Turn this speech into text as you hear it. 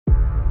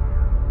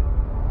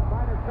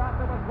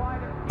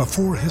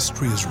Before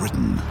history is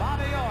written,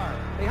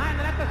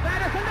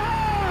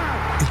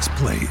 it's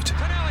played.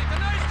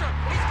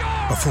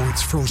 Before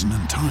it's frozen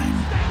in time,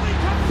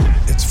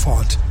 it's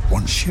fought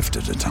one shift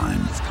at a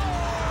time.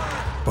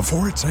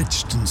 Before it's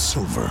etched in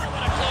silver,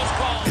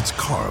 it's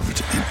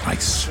carved in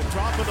ice.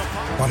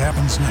 What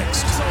happens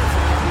next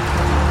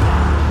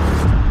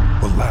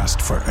will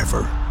last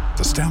forever.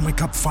 The Stanley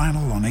Cup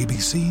Final on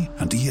ABC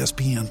and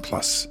ESPN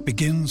Plus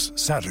begins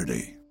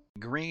Saturday.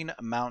 Green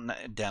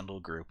Mountain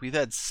Dental Group. We've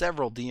had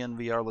several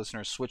DNVR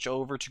listeners switch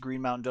over to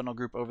Green Mountain Dental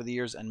Group over the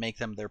years and make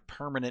them their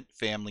permanent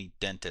family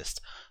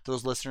dentist.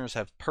 Those listeners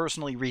have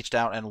personally reached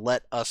out and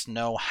let us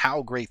know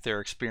how great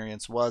their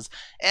experience was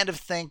and have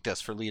thanked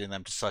us for leading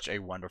them to such a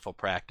wonderful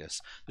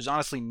practice. There's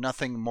honestly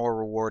nothing more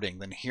rewarding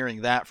than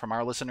hearing that from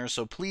our listeners,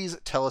 so please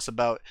tell us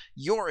about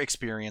your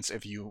experience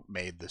if you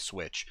made the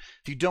switch.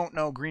 If you don't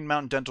know, Green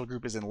Mountain Dental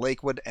Group is in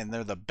Lakewood, and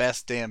they're the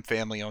best damn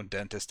family-owned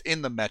dentist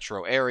in the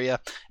metro area,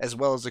 as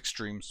well as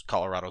extreme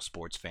Colorado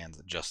sports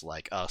fans just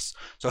like us.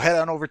 So head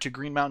on over to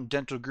Green Mountain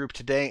Dental Group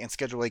today and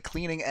schedule a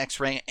cleaning,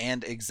 x-ray,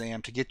 and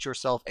exam to get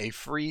yourself a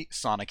free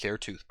Sonicare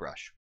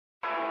toothbrush.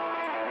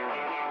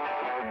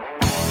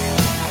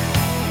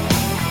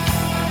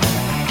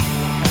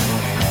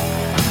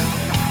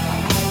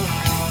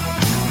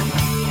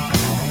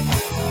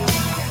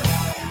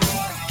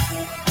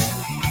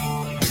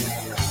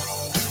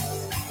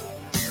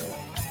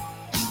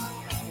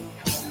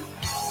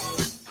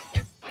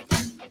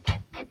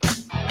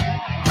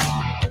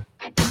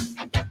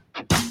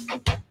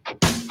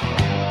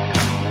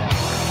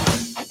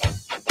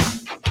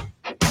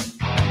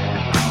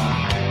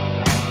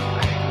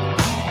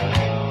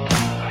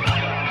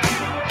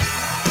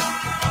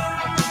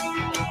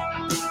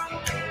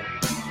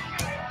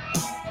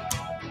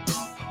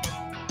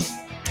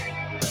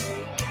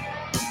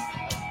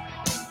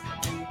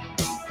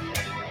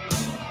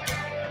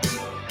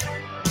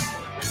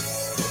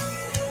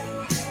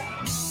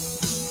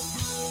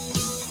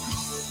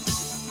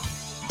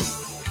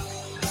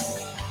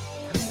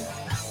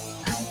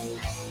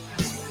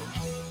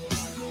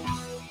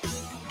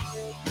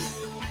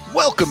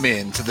 Welcome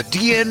in to the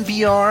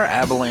DNVR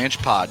Avalanche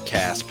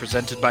Podcast,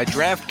 presented by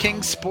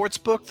DraftKings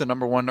Sportsbook, the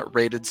 #1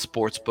 rated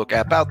sportsbook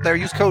app out there.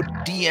 Use code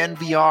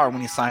DNVR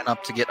when you sign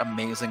up to get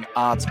amazing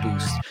odds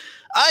boosts.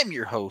 I'm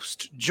your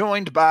host,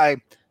 joined by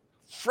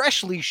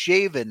freshly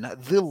shaven,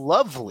 the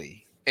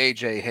lovely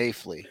AJ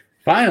Haefele.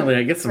 Finally,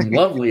 I get some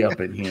lovely up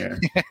in here.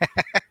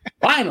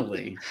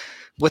 Finally.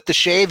 With the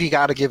shave, you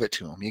got to give it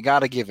to him. You got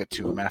to give it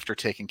to him after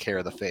taking care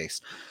of the face.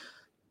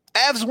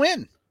 Avs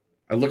win.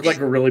 I look like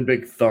a really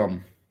big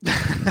thumb.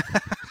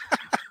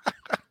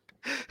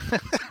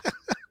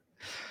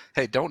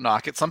 Hey, don't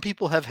knock it. Some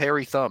people have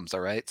hairy thumbs, all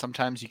right?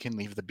 Sometimes you can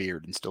leave the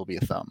beard and still be a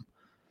thumb.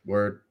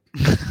 Word.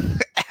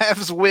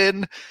 Avs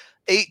win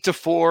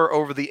 8-4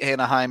 over the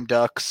Anaheim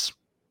Ducks.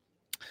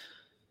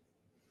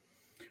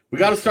 We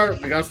gotta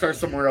start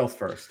somewhere else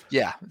first.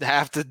 Yeah,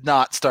 have to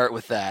not start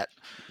with that.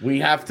 We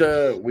have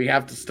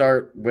to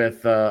start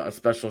with a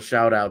special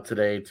shout out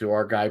today to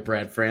our guy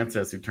Brad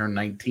Francis, who turned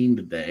 19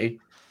 today.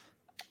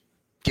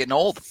 Getting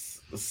old.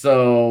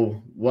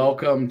 So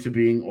welcome to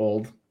being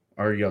old,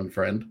 our young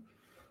friend.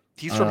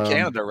 He's from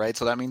Canada, right?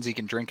 So that means he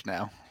can drink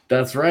now.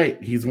 That's right.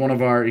 He's one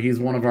of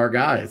our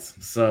guys.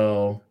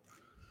 So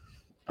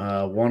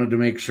wanted to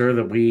make sure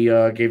that we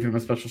gave him a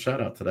special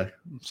shout out today.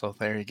 So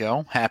there you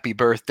go. Happy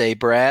birthday,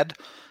 Brad.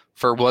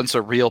 For once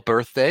a real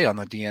birthday on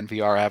the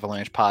DNVR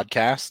Avalanche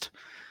podcast.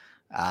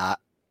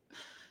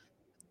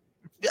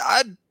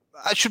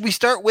 Should we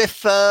start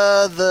with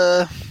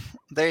there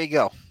you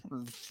go.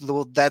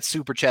 That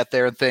super chat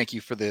there, and thank you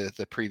for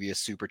the previous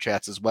super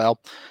chats as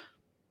well.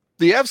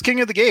 The Avs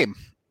king of the game,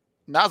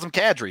 Nazem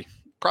Kadri.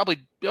 Probably,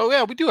 oh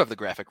yeah, we do have the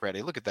graphic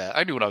ready. Look at that.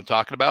 I knew what I'm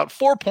talking about.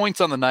 4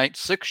 points on the night,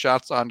 6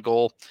 shots on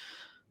goal.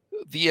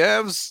 The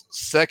Avs'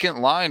 second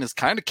line is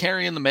kind of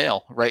carrying the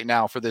mail right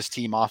now for this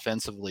team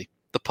offensively.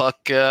 The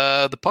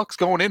puck's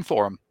going in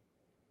for him.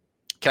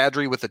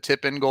 Kadri with a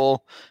tip-in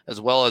goal, as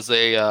well as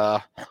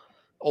a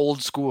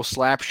old school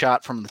slap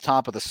shot from the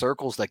top of the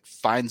circles that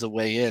finds a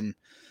way in.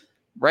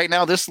 Right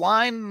now, this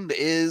line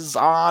is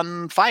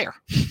on fire,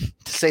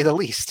 to say the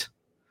least.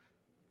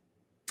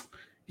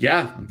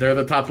 Yeah, they're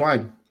the top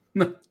line.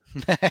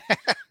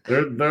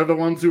 they're the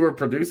ones who are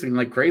producing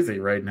like crazy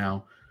right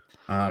now.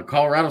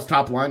 Colorado's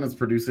top line is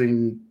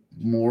producing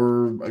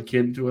more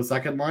akin to a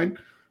second line.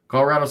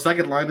 Colorado's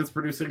second line is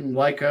producing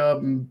like a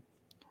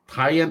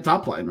high-end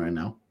top line right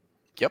now.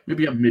 Yep.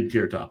 Maybe a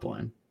mid-tier top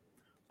line.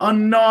 A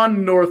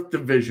non-North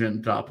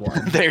Division top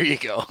line. There you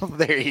go.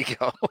 There you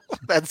go.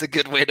 That's a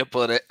good way to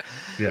put it.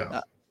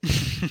 Yeah.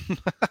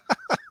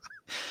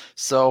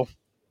 So,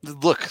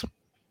 look,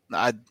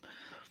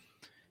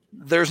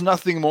 there's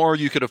nothing more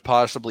you could have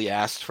possibly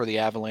asked for the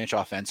Avalanche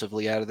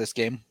offensively out of this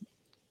game.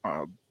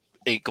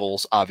 8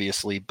 goals,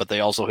 obviously, but they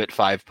also hit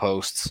 5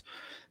 posts.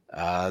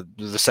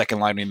 The second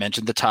line we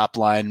mentioned, the top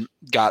line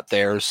got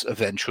theirs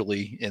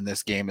eventually in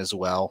this game as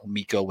well.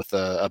 Mikko with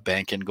a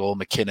bank-in goal.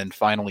 McKinnon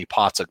finally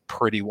pots a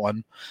pretty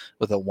one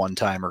with a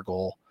one-timer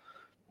goal.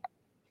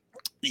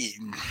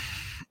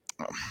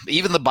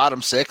 even the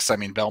bottom six, I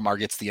mean, Belmar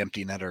gets the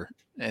empty netter,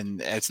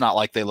 and it's not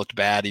like they looked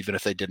bad, even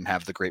if they didn't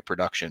have the great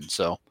production.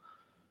 So,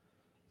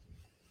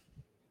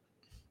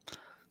 I'd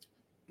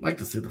like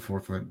to see the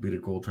fourth line beat a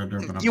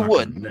goaltender, but I'm you not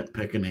would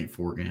nitpick an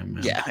 8-4 game.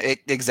 Man. Yeah,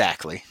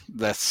 exactly.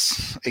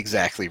 That's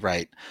exactly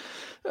right.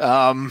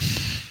 I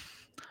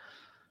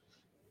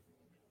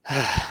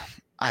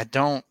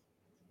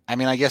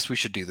guess we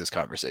should do this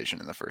conversation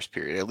in the first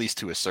period, at least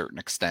to a certain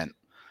extent.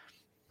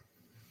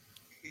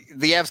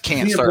 The Avs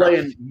can't start.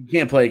 You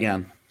can't play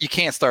again. You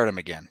can't start him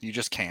again. You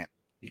just can't.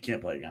 You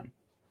can't play again.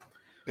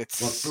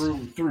 It's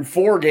through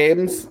 4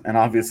 games, and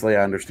obviously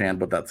I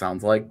understand what that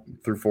sounds like.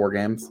 Through 4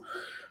 games,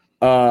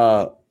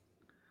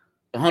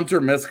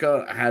 Hunter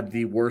Miska had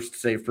the worst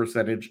save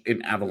percentage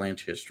in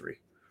Avalanche history.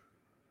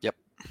 Yep,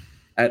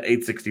 at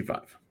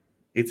 865.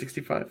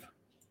 865.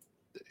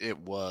 It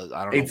was.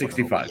 I don't know.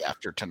 865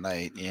 after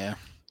tonight. Yeah,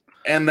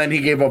 and then he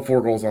gave up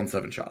 4 goals on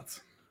 7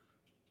 shots.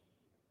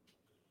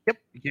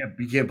 Yep,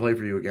 he can't play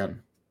for you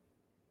again.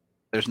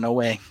 There's no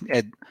way.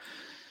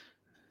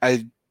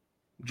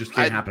 Just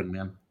can't happen,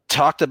 man.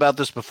 Talked about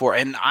this before,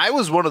 and I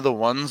was one of the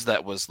ones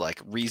that was like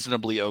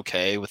reasonably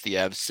okay with the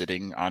Avs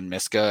sitting on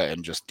Miska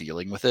and just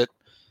dealing with it.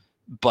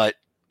 But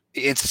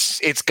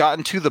it's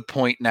gotten to the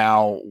point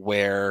now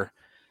where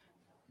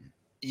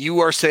you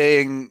are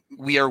saying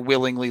we are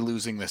willingly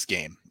losing this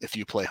game if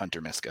you play Hunter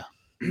Miska.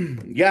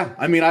 Yeah,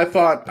 I mean, I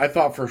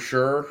thought for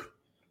sure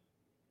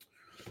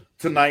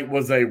tonight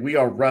was we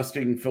are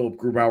resting Philip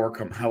Grubauer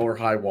come hell or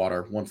high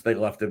water once they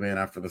left him in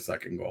after the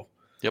second goal.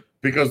 Yep.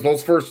 Because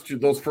those first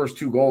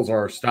two goals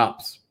are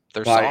stops.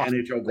 They're by soft.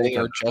 NHL goaltenders. They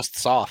are just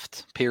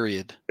soft,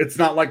 period. It's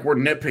not like we're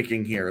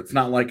nitpicking here. It's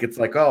not like it's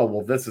like, oh,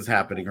 well, this is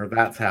happening or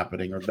that's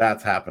happening or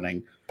that's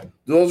happening.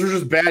 Those are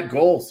just bad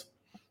goals.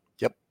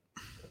 Yep.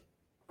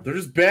 They're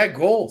just bad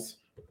goals.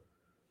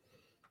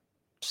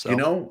 So, you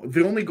know,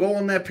 the only goal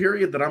in that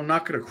period that I'm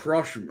not going to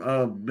crush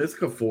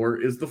Miska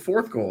for is the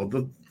 4th goal,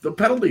 the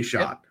penalty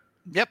shot.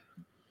 Yep.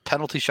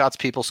 Penalty shots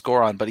people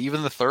score on, but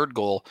even the 3rd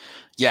goal,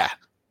 yeah.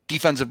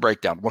 Defensive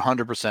breakdown,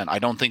 100%. I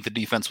don't think the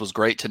defense was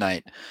great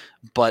tonight,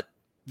 but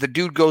the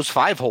dude goes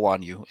 5-hole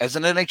on you. As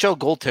an NHL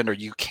goaltender,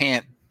 you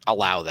can't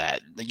allow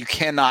that. You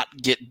cannot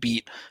get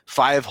beat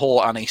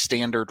 5-hole on a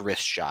standard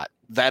wrist shot.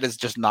 That is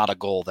just not a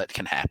goal that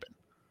can happen.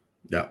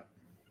 Yeah.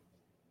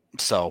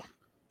 So,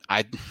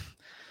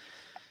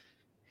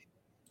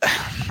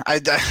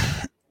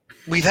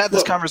 we've had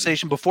this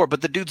conversation before,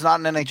 but the dude's not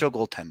an NHL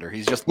goaltender.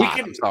 He's just not.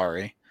 I'm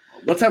sorry.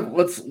 Let's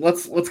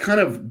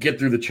kind of get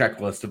through the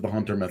checklist of the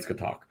Hunter Miska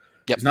talk.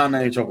 Yep. He's not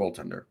an NHL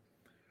goaltender.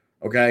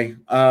 Okay.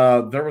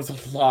 There was a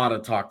lot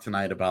of talk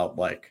tonight about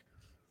like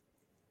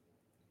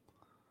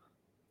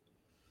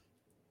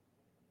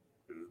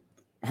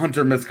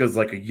Hunter Miska is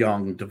like a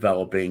young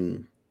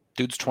developing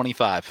dude's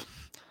 25.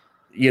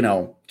 You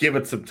know, give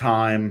it some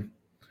time,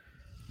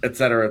 et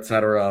cetera, et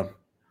cetera.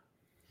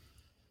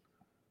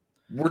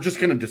 We're just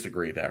going to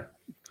disagree there.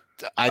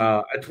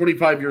 At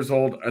 25 years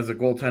old, as a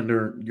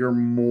goaltender, you're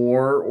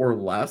more or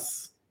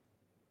less.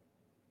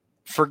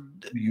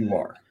 You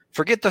are.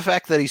 Forget the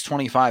fact that he's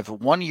 25.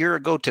 1 year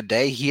ago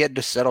today, he had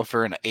to settle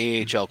for an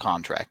AHL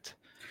contract.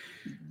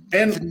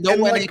 And no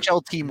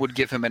NHL team would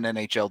give him an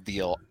NHL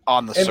deal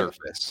on the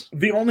surface.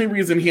 The only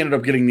reason he ended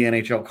up getting the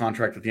NHL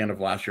contract at the end of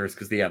last year is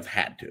because the Avs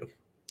had to.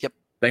 Yep.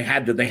 They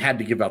had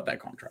to give out that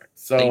contract.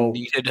 So they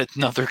needed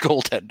another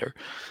goaltender.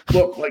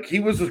 Look, like he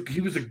was a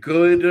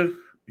good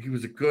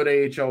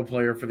AHL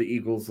player for the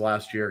Eagles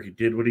last year. He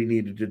did what he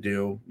needed to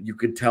do. You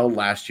could tell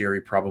last year he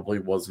probably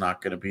was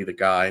not going to be the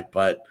guy,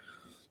 but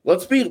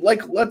let's be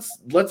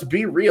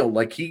real.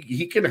 Like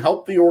he can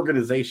help the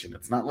organization.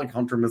 It's not like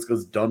Hunter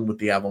Miska's done with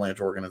the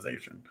Avalanche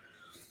organization.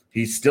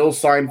 He's still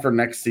signed for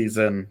next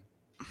season.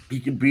 He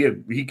can be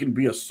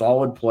a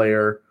solid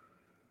player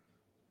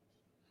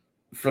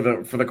for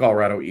the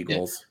Colorado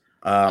Eagles.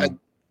 Yeah.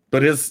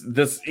 But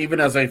this even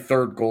as a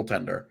 3rd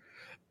goaltender,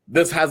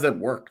 this hasn't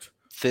worked.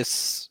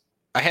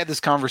 I had this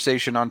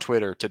conversation on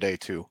Twitter today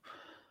too.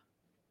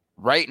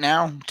 Right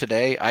now,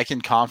 today, I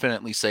can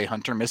confidently say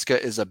Hunter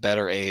Miska is a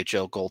better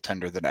AHL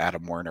goaltender than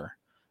Adam Werner.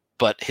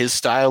 But his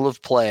style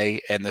of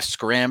play and the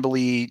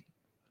scrambly,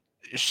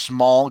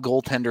 small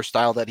goaltender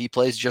style that he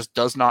plays just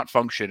does not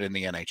function in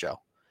the NHL.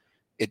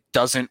 It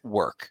doesn't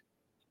work.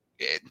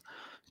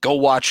 Go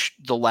watch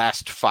the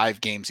last 5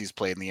 games he's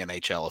played in the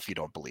NHL if you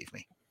don't believe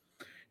me.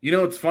 You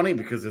know, it's funny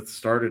because it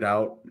started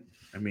out,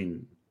 I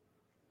mean,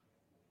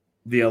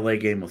 the LA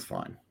game was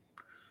fine.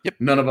 Yep.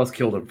 None of us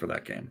killed him for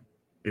that game.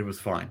 It was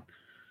fine.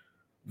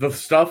 The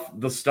stuff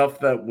that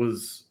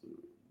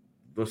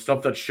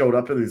showed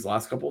up in these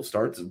last couple of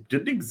starts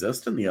didn't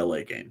exist in the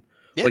LA game.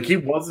 Yep. Like he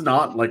was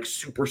not like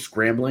super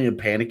scrambling and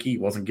panicky. He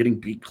wasn't getting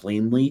beat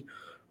cleanly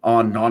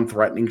on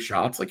non-threatening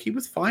shots. Like he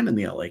was fine in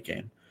the LA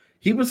game.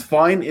 He was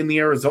fine in the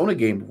Arizona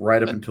game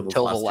right up until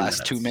the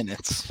last 2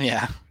 minutes.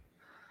 Yeah.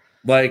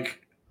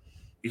 Like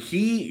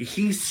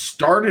he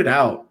started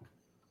out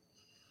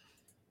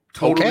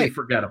totally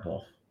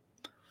forgettable.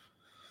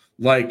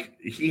 Like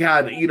he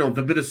had,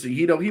 the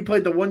Minnesota, he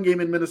played the one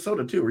game in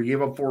Minnesota too, where he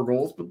gave up 4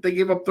 goals, but they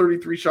gave up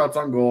 33 shots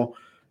on goal,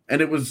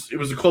 and it was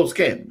a close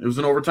game. It was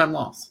an overtime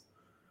loss.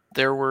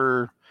 There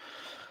were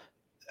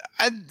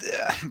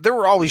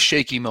always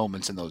shaky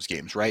moments in those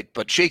games, right?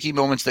 But shaky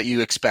moments that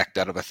you expect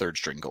out of a third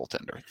string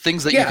goaltender,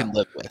 things that you can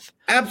live with.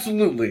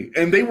 Absolutely,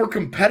 and they were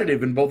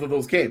competitive in both of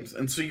those games,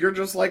 and so you're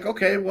just like,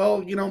 okay,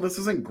 well, this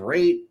isn't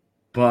great,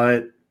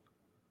 but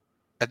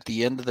at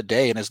the end of the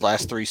day, in his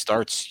last 3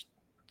 starts.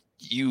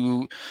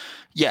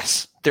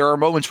 Yes, there are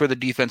moments where the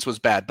defense was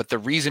bad, but the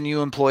reason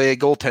you employ a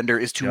goaltender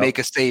is to make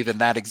a save in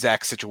that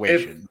exact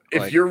situation.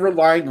 If you're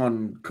relying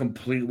on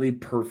completely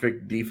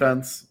perfect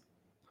defense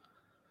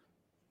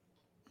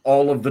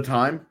all of the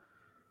time,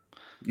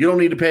 you don't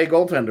need to pay a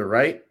goaltender,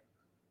 right?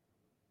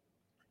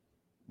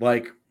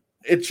 Like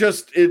it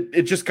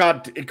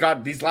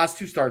got these last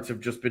 2 starts have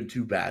just been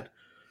too bad.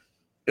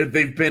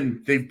 They've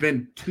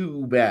been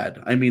too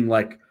bad. I mean,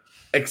 like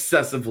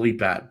excessively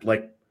bad.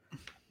 Like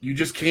you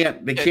just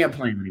can't. They can't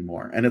play him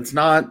anymore, and it's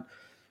not.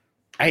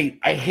 I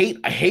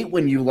hate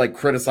when you like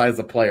criticize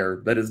a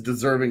player that is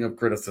deserving of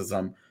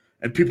criticism,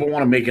 and people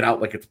want to make it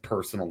out like it's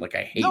personal. Like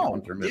I hate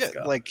Hunter Miska.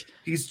 Yeah, like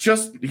he's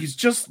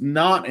just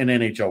not an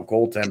NHL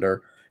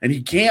goaltender, and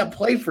he can't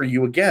play for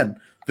you again.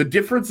 The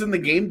difference in the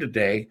game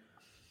today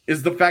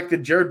is the fact that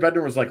Jared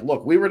Bednar was like,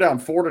 "Look, we were down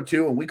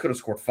 4-2, and we could have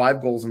scored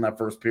 5 goals in that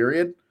first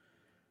period.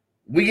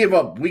 We gave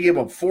up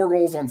 4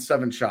 goals on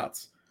 7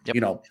 shots.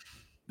 Yep.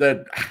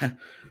 That."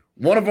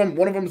 One of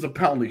them is a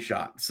penalty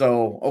shot.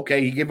 So,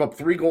 okay, he gave up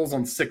 3 goals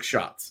on 6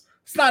 shots.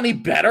 It's not any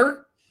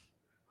better.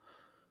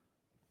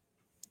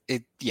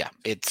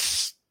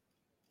 It's.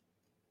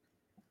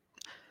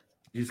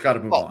 He's got to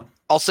move on.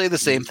 I'll say the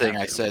same thing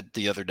I said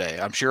the other day.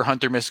 I'm sure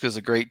Hunter Miska is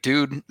a great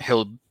dude.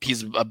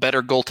 He's a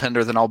better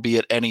goaltender than I'll be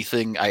at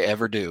anything I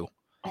ever do.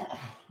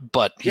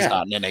 But he's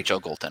not an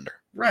NHL goaltender.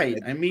 Right.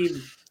 I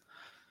mean,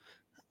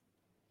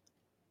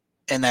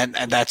 and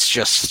that's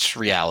just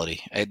reality.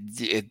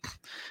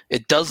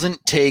 It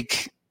doesn't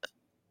take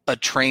a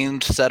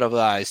trained set of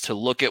eyes to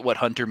look at what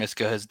Hunter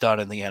Miska has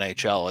done in the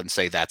NHL and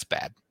say that's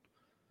bad.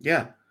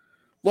 Yeah.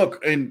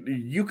 Look, and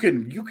you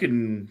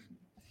can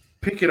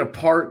pick it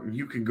apart and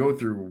you can go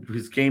through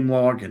his game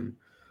log and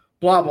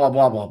blah, blah,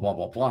 blah, blah, blah,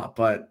 blah, blah.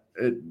 But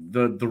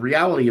the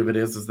reality of it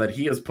is that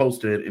he has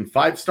posted in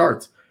 5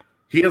 starts,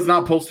 he has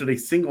not posted a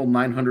single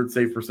 900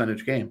 save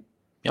percentage game.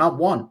 Yep. Not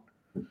one.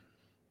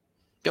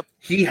 Yep.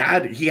 He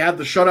had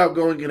the shutout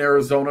going in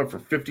Arizona for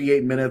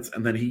 58 minutes,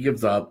 and then he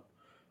gives up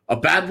a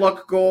bad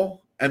luck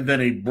goal and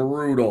then a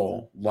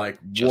brutal, like,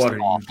 just what are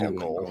you doing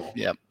goal.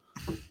 Yep.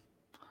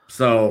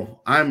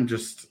 So I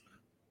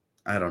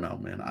don't know,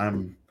 man.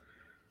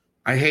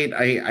 I hate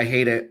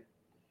it.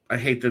 I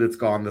hate that it's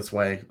gone this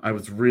way. I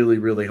was really,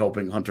 really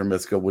hoping Hunter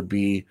Miska would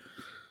be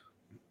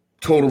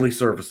totally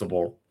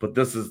serviceable, but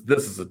this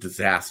is a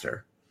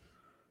disaster.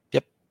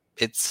 Yep.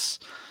 It's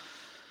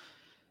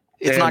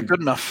not good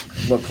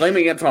enough. Look,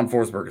 claiming Anton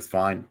Forsberg is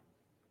fine.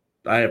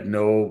 I have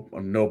no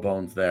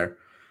bones there.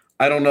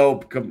 I don't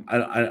know.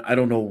 I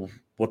don't know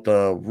what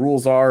the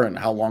rules are and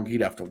how long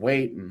he'd have to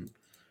wait, and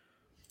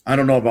I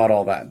don't know about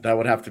all that. That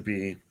would have to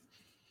be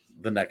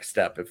the next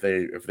step if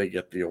they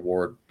get the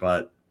award.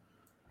 But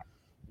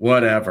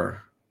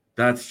whatever.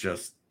 That's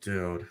just,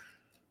 dude.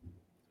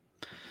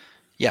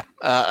 Yeah,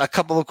 a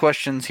couple of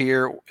questions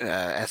here.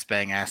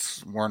 S-Bang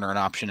asks, Werner an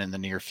option in the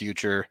near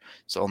future?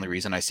 It's the only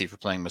reason I see for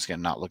playing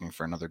Michigan, not looking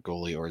for another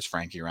goalie, or is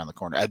Frankie around the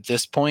corner? At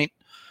this point,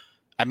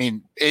 I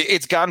mean,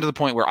 it's gotten to the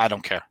point where I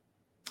don't care.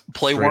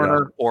 Play Straight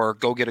Werner up. or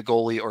go get a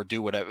goalie or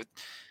do whatever.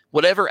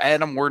 Whatever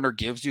Adam Werner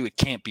gives you, it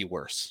can't be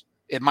worse.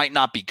 It might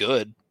not be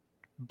good,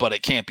 but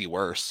it can't be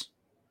worse.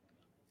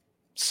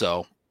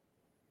 So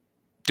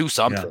do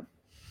something.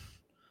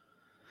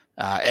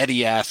 Yeah.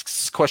 Eddie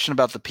asks, question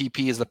about the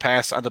PP, is the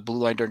pass on the blue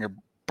line during a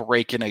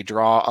break in a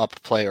draw up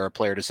play or a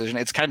player decision?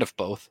 It's kind of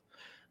both.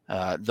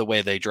 The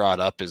way they draw it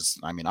up is,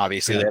 I mean,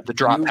 obviously they have the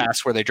drop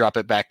pass where they drop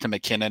it back to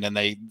McKinnon and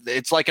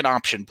it's like an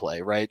option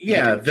play, right?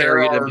 Yeah, he can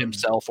carry it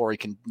himself or he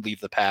can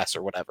leave the pass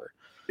or whatever.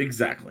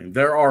 Exactly.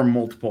 There are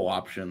multiple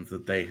options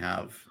that they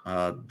have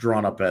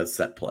drawn up as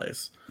set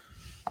plays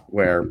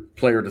where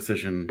player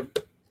decision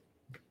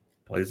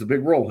plays a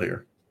big role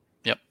here.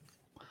 Yep.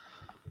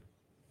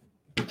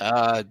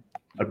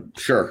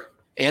 Sure.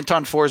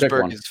 Anton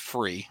Forsberg is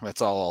free.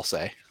 That's all I'll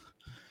say.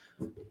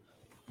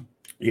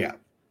 Yeah.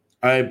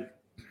 I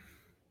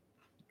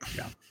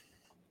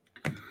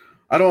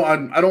don't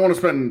want to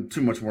spend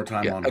too much more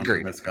time on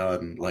Miska,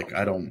 and like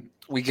I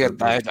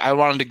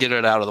wanted to get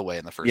it out of the way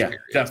in the first period.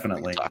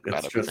 Definitely. Talk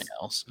about everything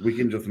else. We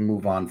can just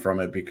move on from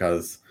it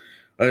because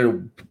it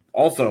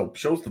also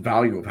shows the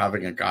value of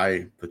having a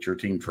guy that your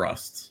team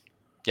trusts.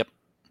 Yep.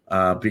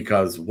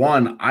 Because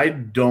one, I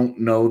don't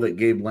know that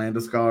Gabe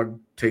Landeskog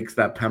takes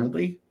that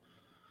penalty.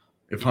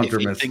 If Hunter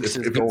thinks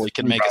his goalie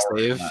can make a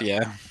save,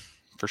 yeah.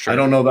 For sure. I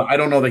don't know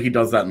that he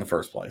does that in the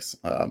first place.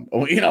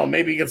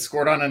 Maybe he gets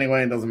scored on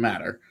anyway. It doesn't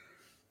matter.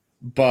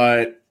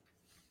 But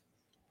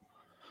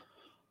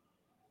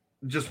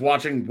just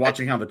watching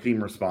how the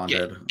team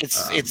responded.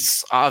 Yeah,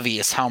 it's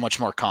obvious how much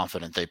more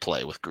confident they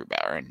play with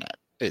Grubauer in net.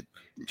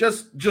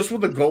 Just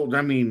with the goal.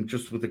 I mean,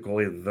 just with the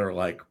goalie, they're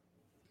like,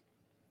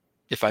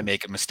 if I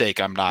make a mistake,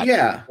 I'm not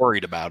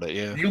worried about it.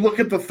 Yeah. You look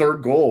at the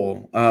third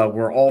goal,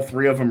 where all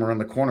three of them are in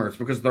the corner. It's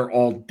because they're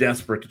all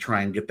desperate to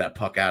try and get that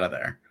puck out of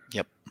there.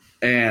 Yep.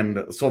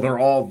 And so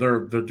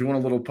they're doing a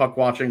little puck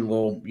watching, a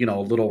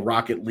little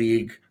Rocket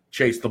League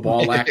chase the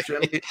ball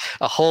action.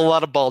 A whole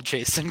lot of ball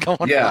chasing going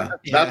on. Yeah,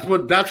 that's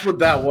what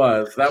that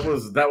was. That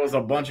was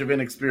a bunch of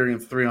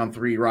inexperienced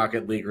 3-on-3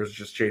 Rocket Leaguers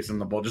just chasing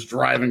the ball, just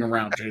driving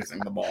around chasing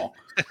the ball.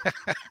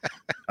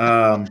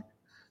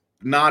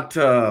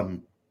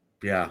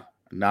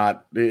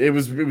 It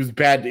was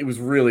bad. It was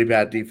really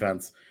bad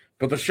defense,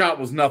 but the shot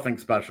was nothing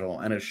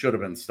special and it should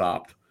have been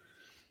stopped.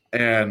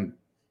 And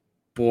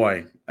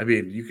boy, I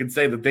mean, you can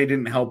say that they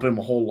didn't help him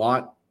a whole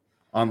lot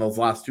on those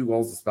last two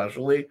goals,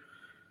 especially.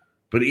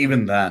 But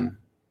even then,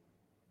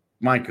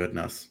 my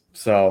goodness.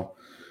 So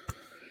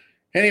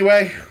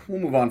anyway, we'll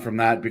move on from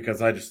that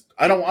because I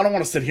don't want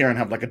to sit here and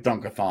have like a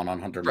dunkathon on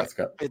Hunter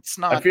Miska. It's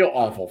not. I feel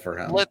awful for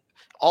him.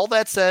 All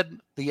that said,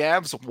 the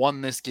Avs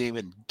won this game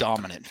in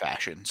dominant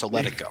fashion, so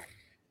let it go.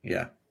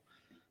 Yeah.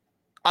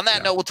 On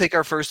that note, we'll take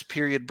our first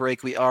period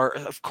break. We are,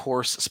 of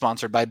course,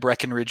 sponsored by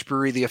Breckenridge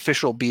Brewery, the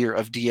official beer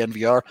of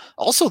DNVR,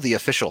 also the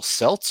official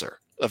seltzer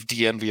of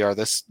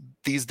DNVR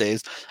these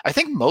days. I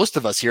think most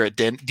of us here at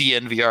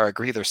DNVR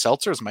agree their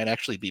seltzers might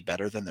actually be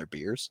better than their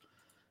beers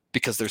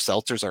because their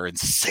seltzers are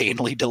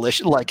insanely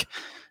delicious. Like,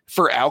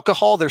 for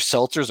alcohol, their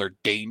seltzers are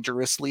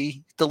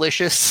dangerously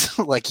delicious.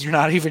 Like, you're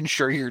not even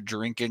sure you're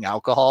drinking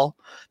alcohol.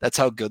 That's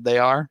how good they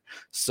are.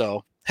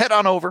 So head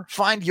on over,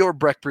 find your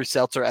Breck Brew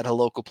Seltzer at a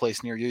local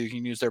place near you. You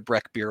can use their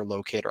Breck Beer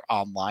Locator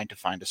online to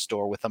find a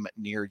store with them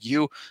near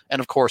you. And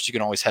of course, you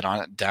can always head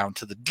on down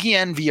to the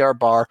DNVR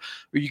bar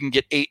where you can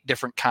get 8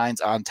 different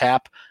kinds on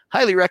tap.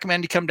 Highly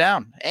recommend you come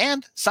down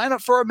and sign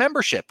up for a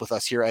membership with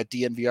us here at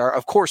DNVR.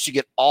 Of course, you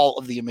get all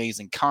of the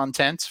amazing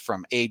content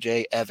from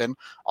AJ, Evan,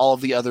 all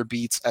of the other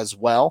beats as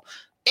well.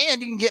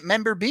 And you can get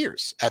member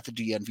beers at the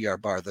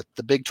DNVR bar,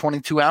 the big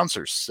 22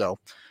 ounces. So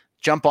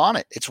jump on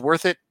it. It's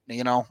worth it.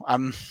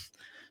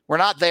 We're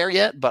not there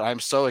yet, but I'm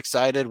so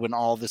excited when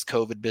all this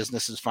COVID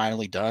business is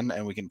finally done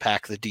and we can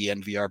pack the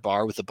DNVR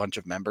bar with a bunch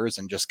of members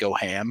and just go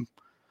ham,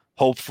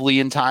 hopefully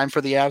in time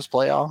for the Avs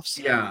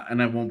playoffs. Yeah, and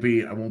I won't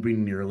be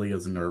nearly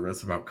as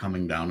nervous about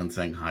coming down and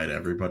saying hi to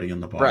everybody in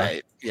the bar.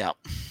 Right, yeah.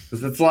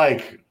 Because it's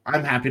like,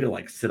 I'm happy to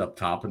like sit up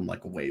top and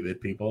like wave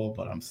at people,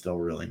 but I'm still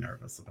really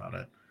nervous about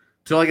it.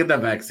 Till I get that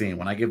vaccine.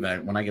 When I get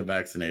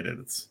vaccinated,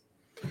 it's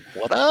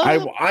what up?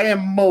 I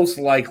am most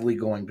likely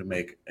going to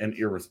make an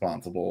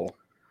irresponsible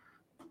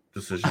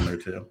decision or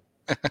two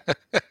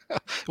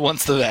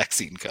once the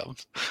vaccine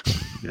comes.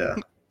 Yeah.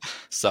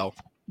 So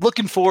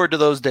looking forward to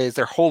those days.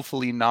 They're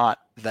hopefully not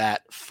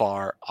that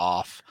far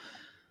off.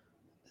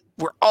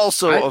 We're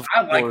also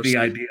I like the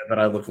idea that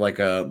I look like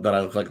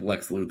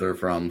Lex Luthor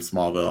from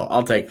Smallville.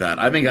 I'll take that.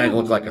 I think I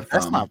look like a thumb.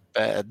 That's not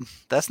bad.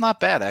 That's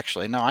not bad,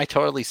 actually. No, I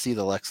totally see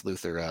the Lex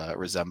Luthor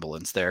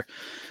resemblance there.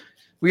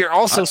 We are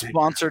also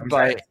sponsored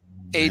by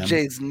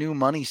AJ's new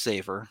money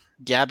saver,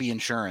 Gabby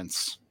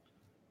Insurance.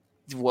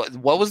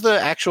 What was the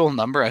actual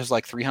number? I was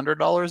like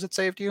 $300 it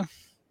saved you?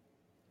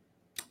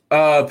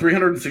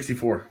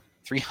 $364.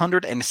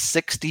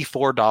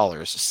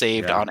 $364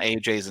 saved on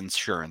AJ's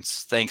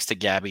insurance, thanks to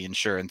Gabby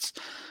Insurance.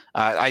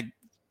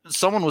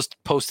 Someone was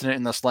posting it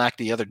in the Slack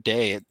the other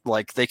day.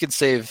 Like, they could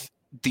save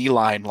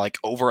D-line like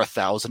over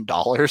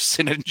 $1,000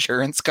 in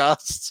insurance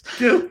costs.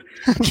 Dude,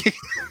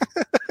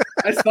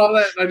 I saw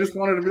that and I just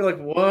wanted to be like,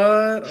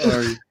 what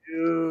are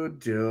you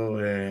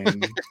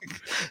doing?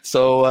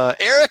 So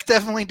Eric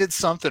definitely did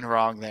something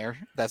wrong there.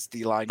 That's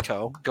D-Line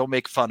Co. Go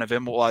make fun of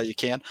him while you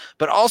can.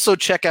 But also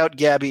check out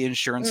Gabby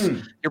Insurance.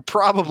 You're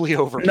probably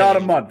overpaying. Not a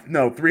month.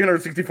 No,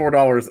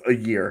 $364 a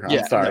year.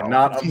 I'm sorry,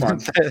 not a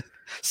month.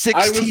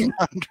 $1,600.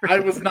 I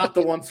was not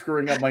the one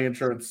screwing up my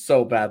insurance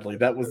so badly.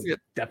 That was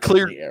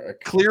definitely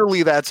Eric.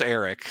 Clearly that's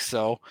Eric.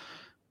 So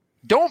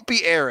don't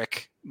be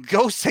Eric.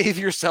 Go save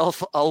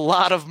yourself a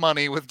lot of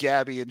money with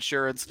Gabby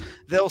Insurance.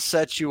 They'll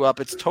set you up.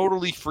 It's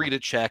totally free to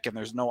check, and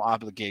there's no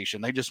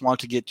obligation. They just want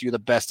to get you the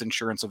best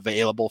insurance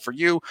available for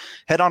you.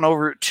 Head on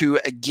over to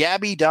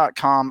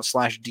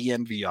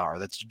gabby.com/DNVR.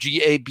 That's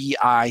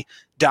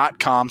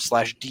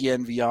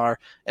GABI.com/DNVR.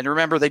 And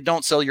remember, they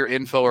don't sell your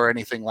info or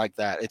anything like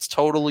that. It's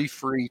totally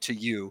free to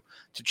you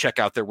to check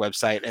out their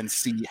website and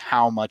see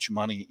how much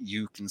money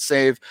you can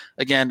save.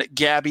 Again,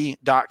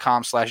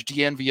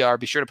 gabby.com/DNVR.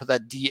 Be sure to put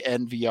that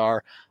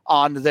DNVR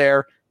on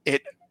there.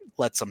 It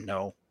lets them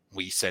know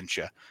we sent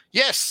you.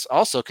 Yes.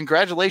 Also,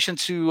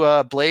 congratulations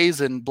to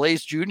Blaze and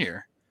Blaze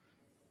Jr.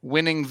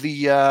 winning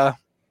the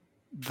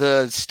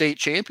state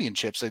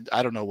championships.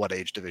 I don't know what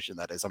age division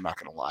that is. I'm not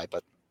going to lie,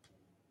 but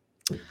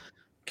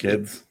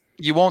kids.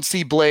 You won't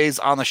see Blaze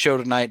on the show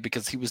tonight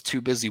because he was too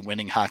busy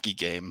winning hockey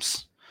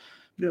games.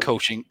 Yep.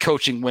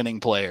 Coaching winning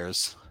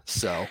players.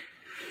 So,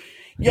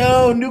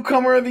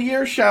 newcomer of the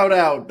year shout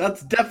out.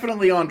 That's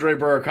definitely Andre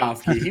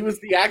Burakovsky. He was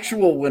the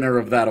actual winner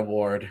of that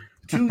award.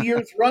 2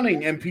 years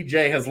running,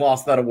 MPJ has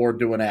lost that award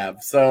to an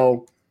Av.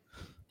 So,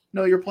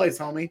 know your place,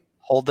 homie.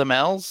 Hold them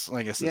L's.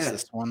 I guess it's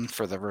this one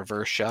for the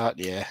reverse shot.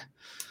 Yeah.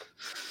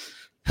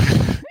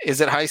 Is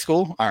it high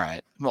school? All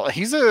right. Well,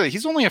 he's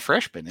only a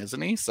freshman,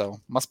 isn't he? So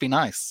must be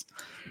nice.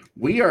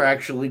 We are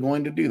actually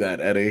going to do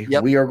that, Eddie.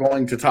 Yep. We are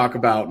going to talk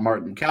about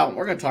Martin Kaut.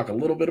 We're going to talk a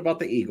little bit about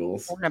the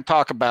Eagles. We're going to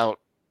talk about.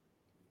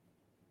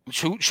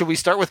 Should we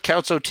start with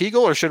Kautz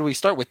Oteagle or should we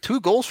start with 2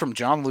 goals from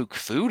Jean-Luc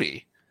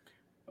Foudy?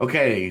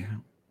 Okay,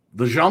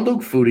 the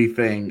Jean-Luc Foudy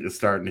thing is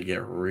starting to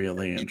get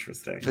really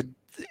interesting.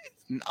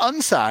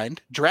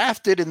 Unsigned,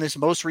 drafted in this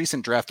most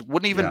recent draft,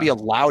 wouldn't even be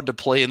allowed to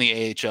play in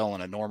the AHL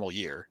in a normal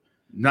year.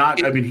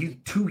 He's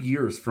 2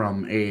 years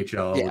from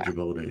AHL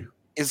eligibility.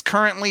 Is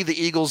currently the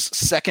Eagles'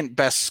 second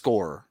best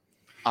scorer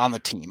on the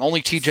team.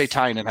 Only TJ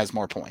Tynan has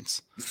more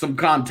points. Some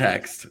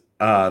context.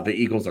 The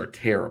Eagles are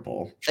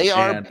terrible. They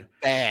are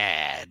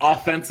bad.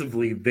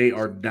 Offensively, they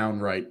are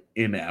downright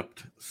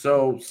inept.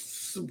 So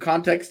some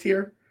context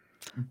here.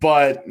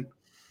 But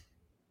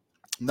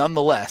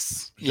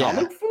nonetheless,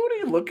 Jean-Luc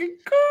Foudy looking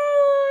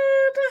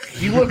good.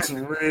 He looks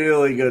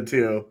really good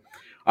too.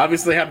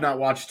 Obviously, have not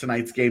watched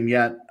tonight's game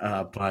yet,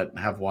 but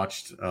have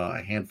watched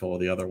a handful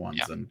of the other ones.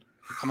 Yeah. And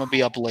I'm gonna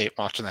be up late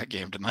watching that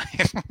game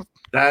tonight.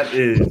 That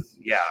is,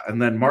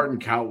 and then Martin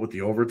Kaut with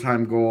the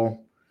overtime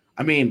goal.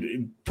 I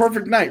mean,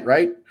 perfect night,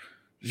 right?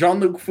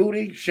 Jean-Luc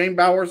Foudy, Shane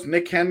Bowers,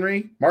 Nick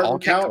Henry, Martin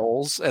Kaut,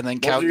 goals, and then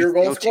Kaut your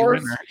goal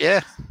scorers.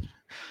 Yeah.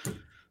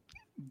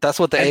 That's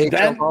what the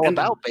AHL is all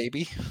about,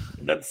 baby.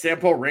 Then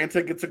Sampo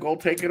Ranta gets a goal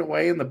taken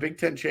away in the Big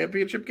Ten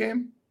championship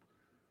game.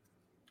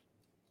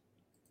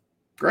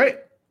 Great.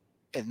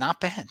 Not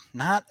bad.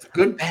 Not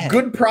good. Bad.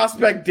 Good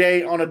prospect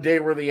day on a day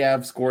where the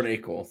Avs scored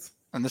 8 goals.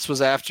 And this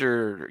was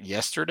after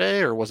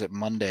yesterday, or was it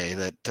Monday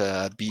that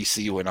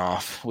BC went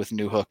off with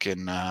Newhook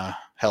and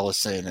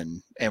Hellison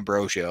and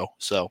Ambrosio?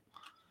 So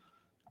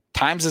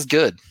times is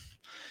good.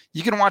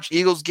 You can watch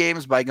Eagles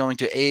games by going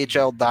to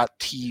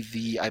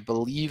AHL.TV. I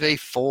believe a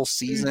full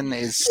season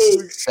is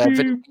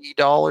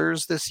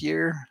 $70 this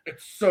year.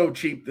 It's so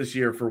cheap this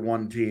year for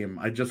one team.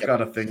 I just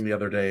got a thing the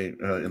other day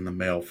in the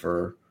mail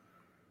for.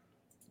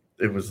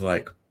 It was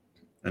like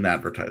an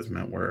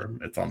advertisement where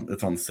it's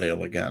on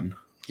sale again.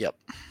 Yep.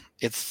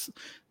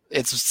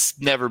 It's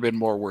never been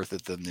more worth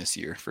it than this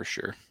year for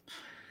sure.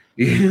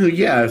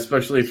 Yeah,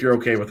 especially if you're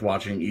okay with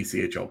watching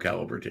ECHL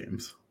caliber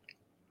teams.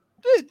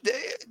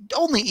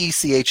 Only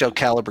ECHL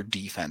caliber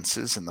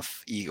defenses in the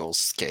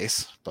Eagles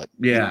case, but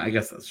yeah, I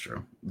guess that's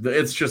true.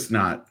 It's just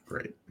not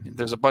great.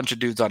 There's a bunch of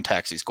dudes on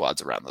taxi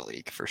squads around the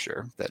league for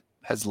sure that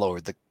has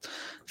lowered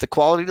the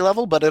quality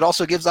level, but it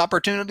also gives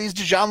opportunities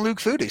to Jean-Luc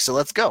Foudy. So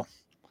let's go.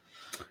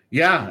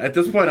 Yeah, at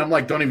this point, I'm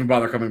like, don't even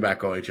bother coming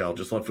back OHL.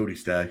 Just let Foudy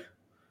stay.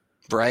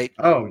 Right?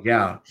 Oh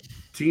yeah,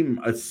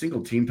 a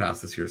single team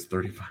pass this year is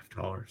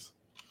 $35.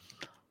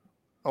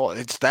 Oh,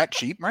 it's that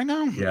cheap right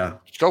now? Yeah.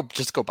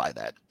 Just go buy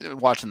that.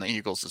 Watching the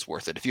Eagles is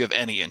worth it if you have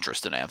any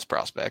interest in Avs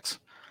prospects.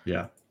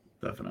 Yeah,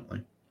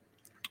 definitely.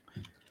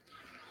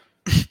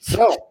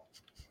 So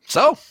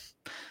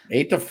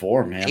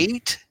 8-4, man.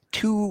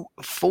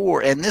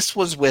 8-4, and this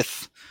was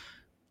with.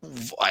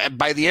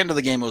 By the end of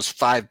the game, it was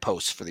 5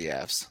 posts for the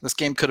Avs. This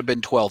game could have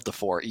been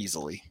 12-4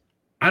 easily.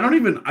 I don't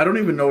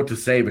even know what to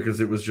say because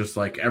it was just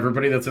like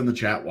everybody that's in the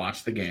chat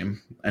watched the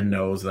game and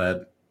knows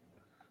that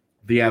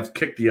the Avs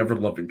kicked the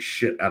ever-loving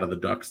shit out of the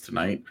Ducks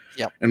tonight.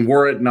 Yep. And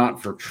were it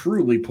not for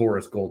truly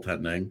porous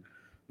goaltending,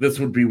 this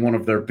would be one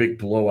of their big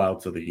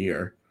blowouts of the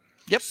year.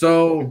 Yep.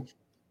 So,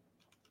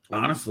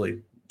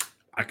 honestly,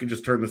 I could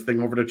just turn this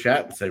thing over to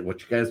chat and say,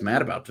 what you guys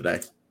mad about today?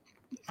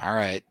 All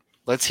right.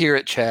 Let's hear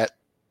it, chat.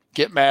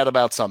 Get mad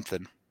about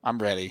something. I'm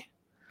ready.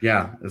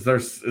 Yeah. Is there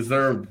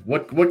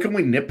what can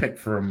we nitpick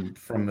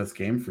from this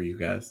game for you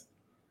guys?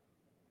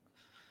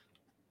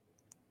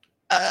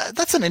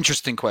 That's an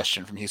interesting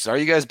question from Houston. Are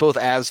you guys both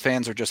Avs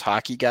fans or just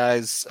hockey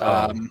guys?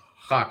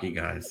 Hockey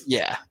guys.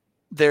 Yeah.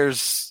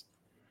 There's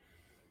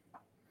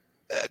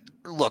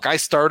look, I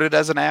started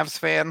as an Avs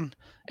fan,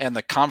 and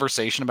the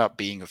conversation about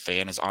being a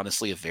fan is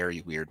honestly a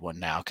very weird one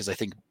now because I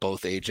think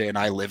both AJ and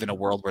I live in a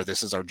world where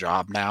this is our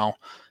job now.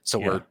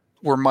 So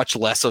we're much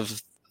less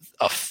of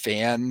a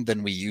fan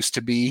than we used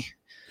to be.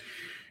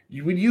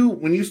 When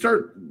you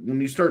start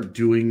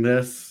doing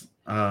this,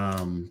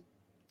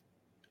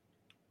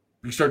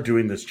 you start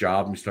doing this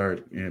job,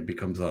 it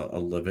becomes a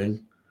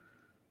living.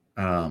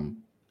 To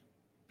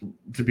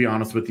be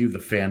honest with you, the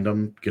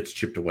fandom gets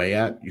chipped away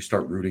at. You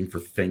start rooting for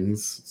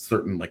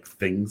certain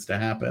things to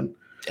happen.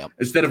 Yep.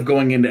 Instead of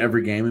going into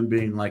every game and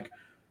being like,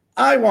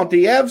 I want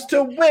the Avs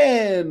to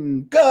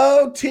win,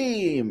 go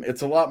team.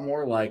 It's a lot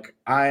more like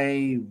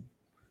I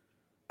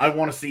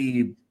want to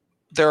see.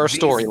 There are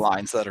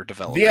storylines that are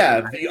developing.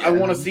 Yeah, I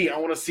want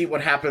to see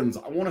what happens.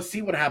 I want to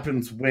see what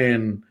happens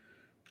when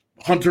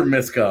Hunter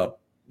Miska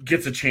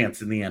gets a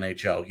chance in the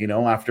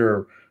NHL,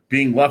 after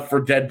being left for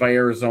dead by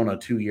Arizona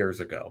 2 years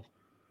ago.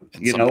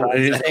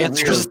 The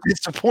answer is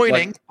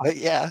disappointing, but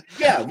yeah.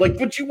 Yeah,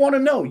 but you want to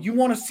know. You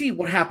want to see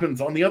what happens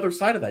on the other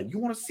side of that. You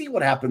want to see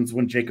what happens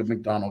when Jacob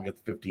McDonald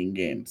gets 15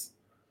 games.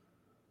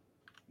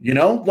 You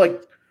know,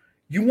 like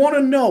you want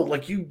to know,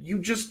 like you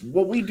just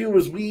what we do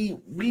is we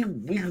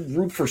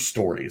root for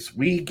stories.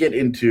 We get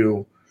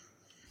into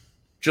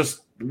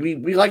just we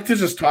like to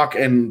just talk,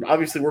 and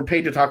obviously we're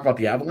paid to talk about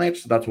the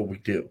Avalanche, so that's what we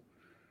do.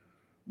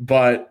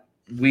 But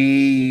I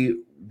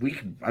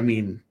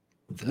mean,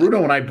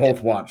 Rudo and I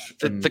both watch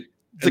the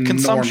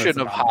consumption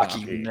of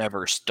hockey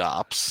never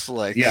stops.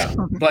 Like, yeah,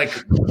 like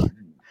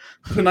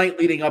tonight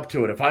leading up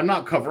to it, if I'm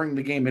not covering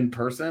the game in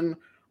person,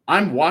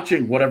 I'm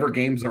watching whatever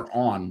games are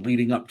on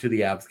leading up to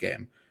the Avs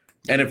game.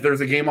 And if there's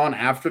a game on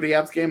after the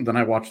Avs game, then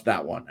I watch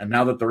that one. And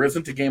now that there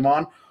isn't a game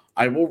on,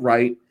 I will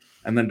write,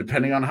 and then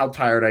depending on how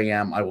tired I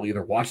am, I will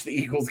either watch the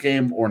Eagles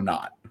game or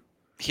not.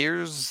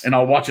 And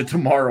I'll watch it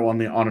tomorrow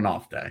on an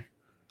off day.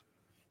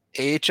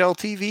 AHL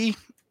TV,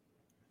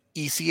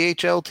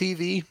 ECHL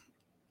TV,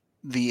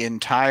 the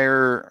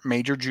entire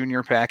major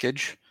junior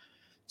package,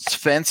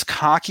 Svensk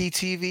Hockey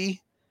TV.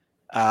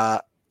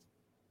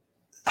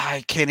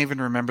 I can't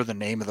even remember the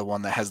name of the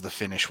one that has the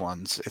Finnish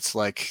ones. It's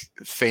like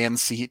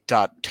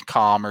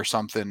fanseat.com or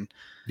something.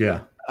 Yeah.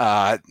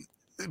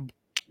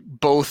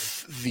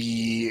 Both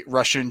the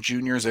Russian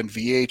juniors and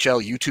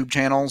VHL YouTube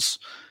channels.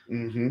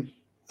 Mm-hmm.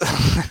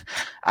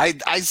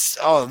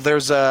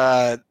 There's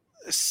a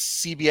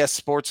CBS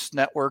Sports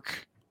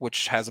Network,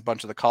 which has a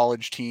bunch of the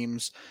college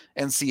teams,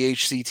 and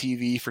CHC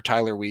TV for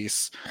Tyler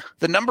Weiss.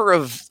 The number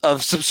of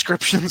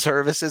subscription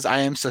services I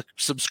am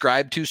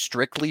subscribed to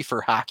strictly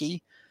for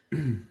hockey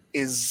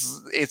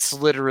it's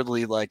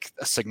literally like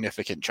a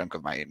significant chunk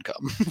of my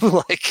income.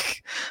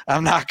 Like,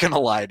 I'm not going to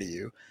lie to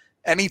you.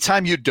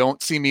 Anytime you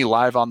don't see me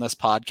live on this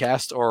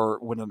podcast or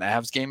when an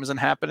Avs game isn't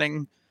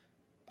happening,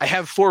 I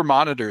have 4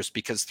 monitors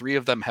because 3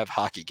 of them have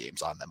hockey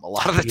games on them a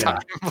lot of the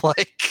time.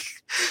 Like,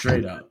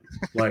 straight up.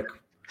 Like,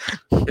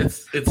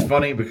 it's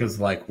funny because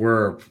like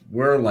we're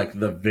like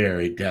the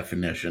very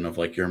definition of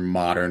like your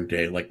modern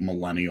day like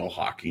millennial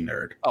hockey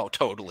nerd. Oh,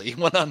 totally,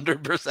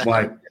 100%.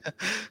 Like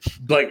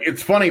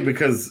it's funny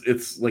because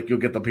it's like you'll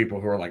get the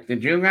people who are like,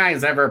 "Did you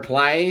guys ever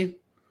play?"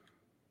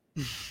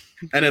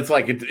 And it's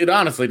like it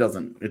honestly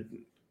doesn't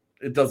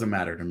it doesn't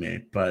matter to me,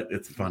 but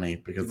it's funny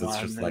because it's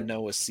just like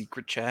know a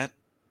secret chat.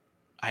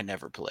 I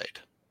never played.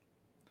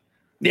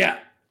 Yeah,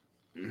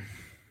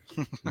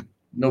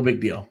 no big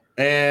deal,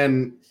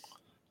 and.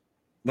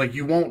 Like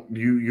you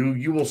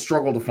will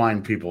struggle to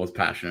find people as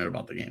passionate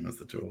about the game as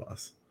the two of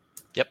us.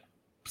 Yep.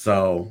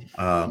 So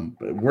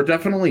we're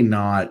definitely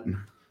not.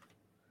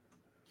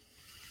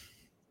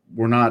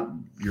 We're not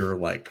your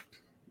like,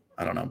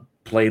 I don't know,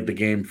 played the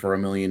game for a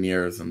million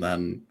years and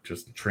then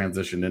just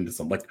transitioned into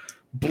something. Like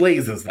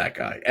Blaze is that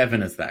guy.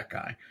 Evan is that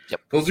guy.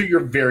 Yep. Those are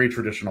your very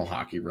traditional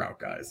hockey route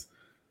guys.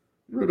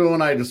 Rudo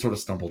and I just sort of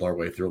stumbled our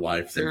way through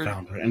life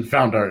and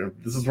found our.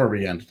 This is where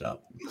we ended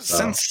up.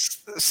 So.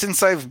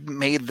 Since I've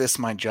made this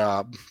my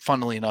job,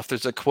 funnily enough,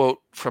 there's a quote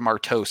from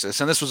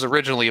Artosis, and this was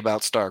originally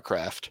about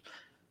StarCraft.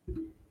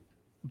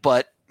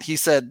 But he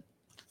said,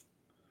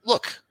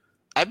 "Look,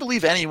 I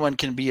believe anyone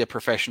can be a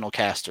professional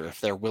caster if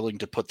they're willing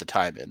to put the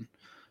time in.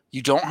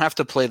 You don't have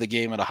to play the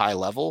game at a high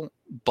level,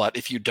 but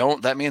if you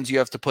don't, that means you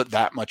have to put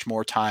that much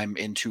more time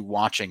into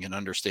watching and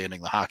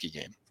understanding the hockey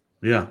game."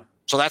 Yeah.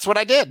 So that's what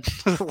I did.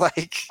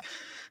 Like,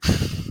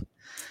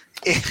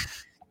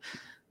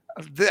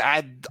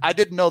 I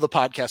didn't know the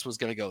podcast was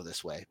going to go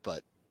this way,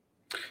 but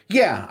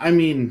yeah, I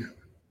mean,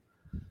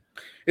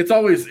 it's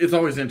always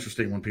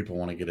interesting when people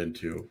want to get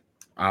into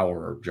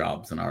our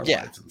jobs and our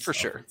lives. And for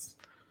stuff. Sure.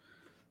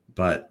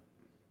 But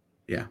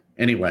yeah,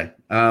 anyway,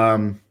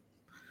 I'm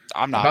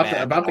not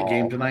about the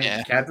game tonight.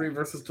 Yeah. Kadri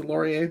versus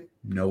Delorier,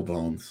 no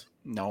bones.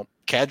 No.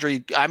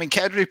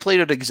 Kadri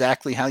played it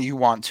exactly how you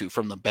want to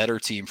from the better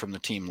team, from the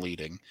team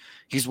leading.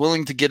 He's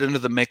willing to get into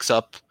the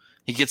mix-up.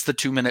 He gets the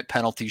 2-minute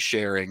penalty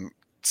sharing,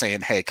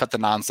 saying, "Hey, cut the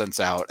nonsense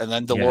out." And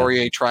then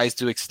Delorier tries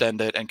to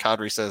extend it, and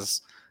Kadri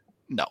says,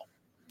 "No,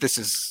 this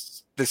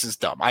is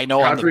dumb. I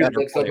know I'm the better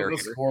looks player." Up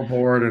at the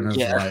scoreboard and is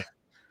like,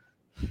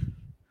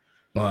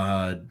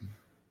 "Bud,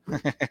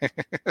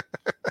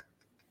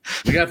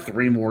 we got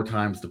 3 more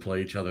times to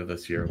play each other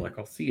this year. Like,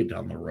 I'll see you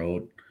down the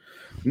road.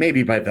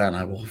 Maybe by then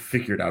I will have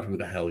figured out who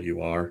the hell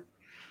you are."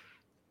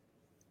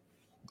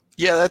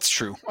 Yeah, that's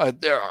true.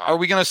 Are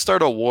we going to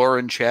start a war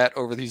in chat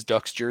over these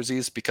Ducks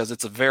jerseys? Because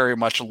it's a very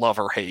much love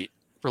or hate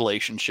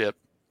relationship.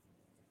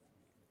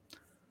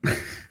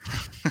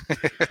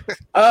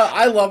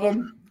 I love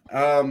them.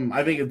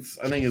 I think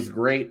it's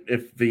great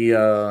if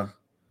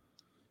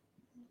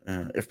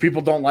if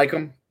people don't like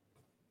them,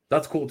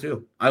 that's cool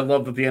too. I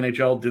love that the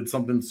NHL did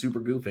something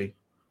super goofy.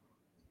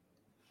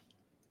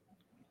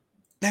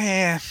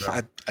 I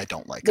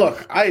don't like Look,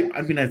 them.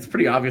 I mean, it's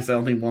pretty obvious I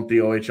only want the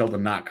OHL to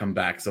not come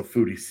back so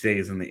Foodie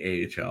stays in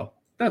the AHL.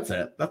 That's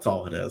it. That's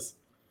all it is.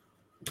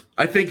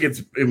 I think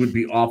it would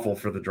be awful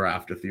for the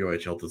draft if the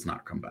OHL does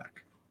not come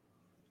back.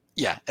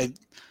 Yeah.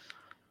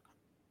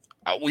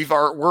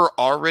 We're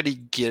already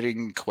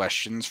getting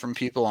questions from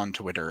people on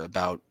Twitter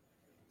about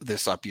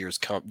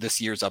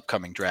this year's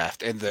upcoming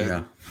draft, and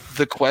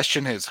the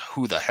question is,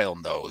 who the hell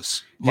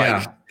knows?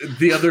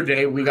 The other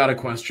day we got a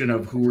question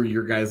of who are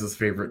your guys'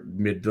 favorite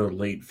mid to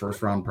late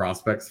first round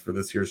prospects for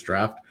this year's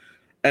draft,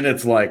 and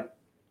it's like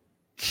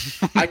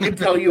I can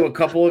tell you a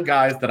couple of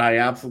guys that I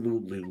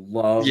absolutely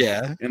love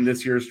in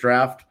this year's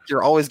draft.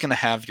 You're always going to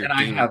have your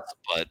dudes,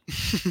 but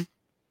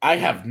I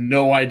have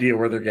no idea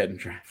where they're getting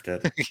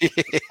drafted.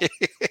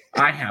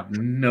 I have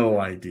no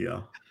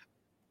idea.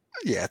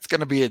 Yeah, it's going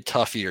to be a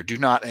tough year. Do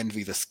not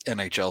envy the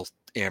NHL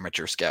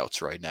amateur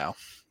scouts right now.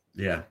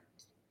 Yeah.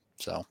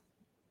 So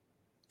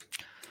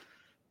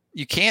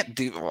you can't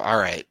do. All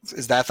right.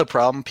 Is that the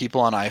problem?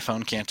 People on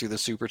iPhone can't do the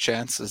super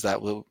chats? Is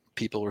that what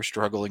people were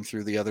struggling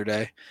through the other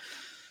day?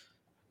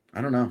 I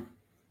don't know.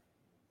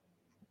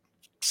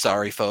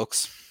 Sorry,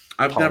 folks.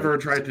 I've never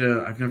tried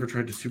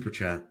to super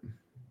chat,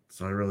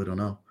 so I really don't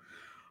know.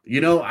 You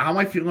know, how am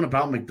I feeling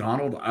about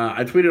McDonald?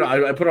 I tweeted,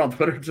 I put it on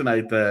Twitter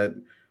tonight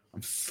that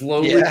I'm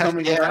slowly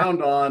coming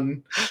around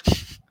on,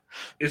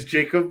 is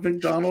Jacob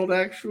McDonald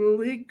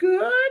actually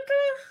good?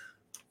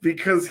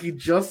 Because he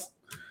just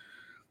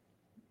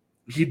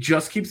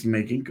keeps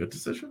making good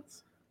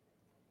decisions.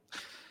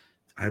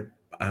 I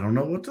don't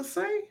know what to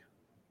say.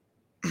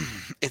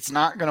 It's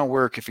not going to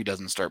work if he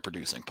doesn't start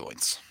producing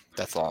points.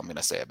 That's all I'm going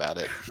to say about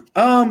it.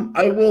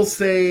 I will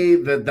say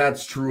that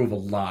that's true of a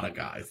lot of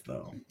guys,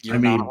 though. You're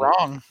not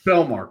wrong.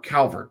 Belmar,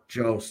 Calvert,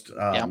 Jost,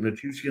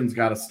 Nichushkin's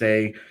got to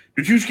stay.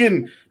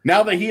 Nichushkin,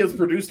 now that he has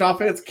produced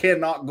offense,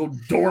 cannot go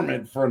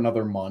dormant for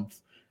another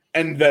month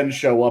and then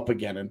show up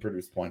again and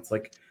produce points.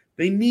 Like,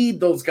 they need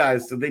those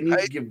guys. So they need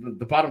to give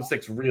the bottom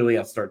six really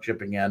has to start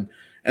chipping in.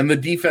 And the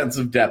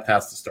defensive depth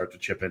has to start to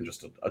chip in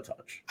just a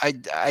touch.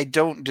 I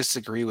don't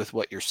disagree with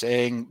what you're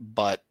saying,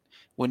 but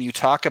when you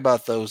talk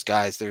about those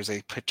guys, there's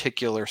a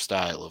particular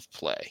style of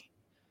play.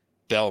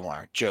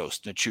 Belmar,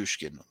 Jost,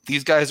 Nichushkin.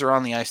 These guys are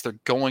on the ice. They're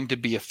going to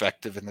be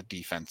effective in the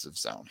defensive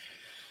zone.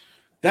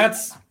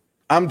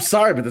 I'm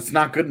sorry, but that's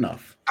not good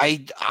enough.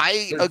 I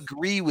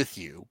agree with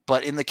you,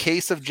 but in the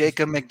case of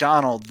Jacob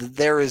McDonald,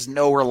 there is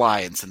no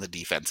reliance in the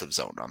defensive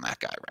zone on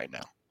that guy right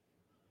now.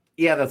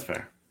 Yeah, that's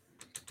fair.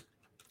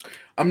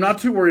 I'm not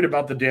too worried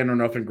about the Dan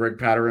Renouf and Greg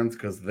Patterns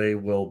because they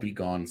will be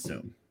gone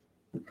soon.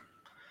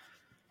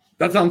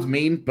 That sounds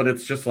mean, but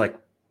it's just like,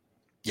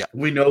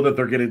 we know that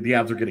the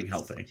Avs are getting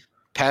healthy.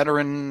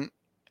 Patterson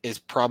is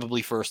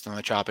probably first on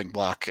the chopping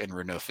block, and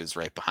Renouf is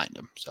right behind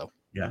him. So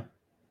yeah,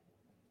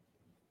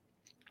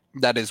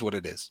 that is what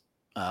it is.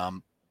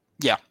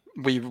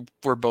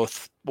 We're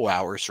both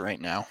wowers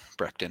right now,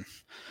 Brecton.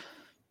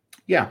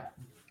 Yeah.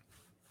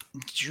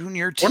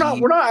 Junior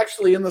team. We're not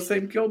actually in the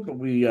same guild, but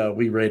we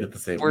rated the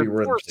same.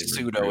 We're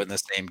pseudo in the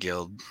same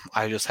guild.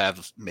 I just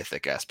have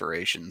mythic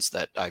aspirations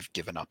that I've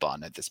given up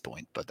on at this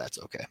point, but that's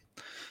okay.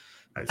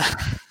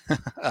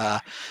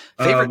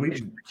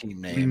 Favorite team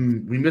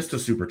name? We missed a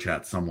super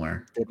chat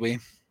somewhere. Did we?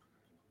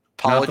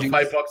 Apologies.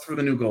 Not the $5 for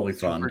the new goalie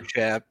fund. Super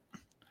chat.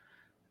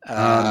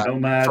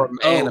 Nomad from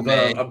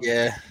Anime.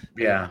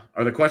 Yeah.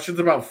 Are the questions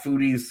about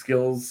Foodie's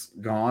skills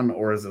gone,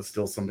 or is it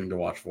still something to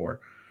watch for?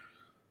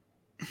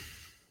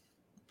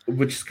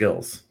 Which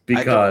skills?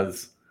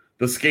 Because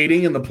the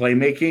skating and the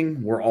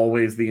playmaking were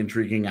always the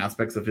intriguing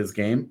aspects of his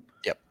game.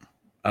 Yep.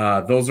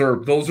 Those are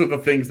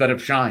the things that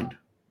have shined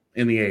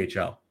in the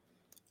AHL.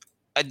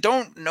 I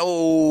don't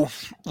know.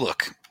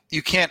 Look,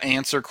 you can't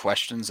answer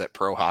questions at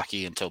pro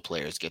hockey until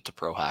players get to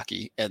pro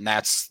hockey, and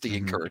that's the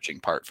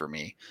encouraging part for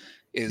me.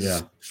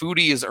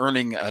 Foodie is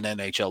earning an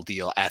NHL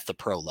deal at the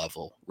pro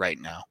level right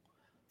now.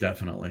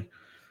 Definitely.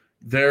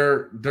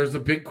 There's a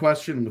big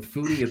question with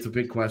Foodie. It's a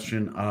big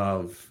question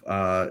of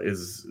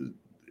is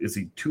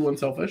he too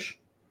unselfish,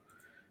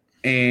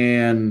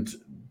 and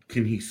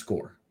can he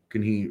score?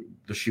 Can he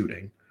the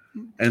shooting,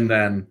 and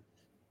then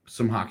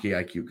some hockey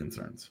IQ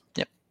concerns.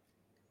 Yep.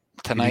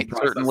 Tonight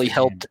certainly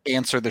helped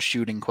answer the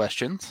shooting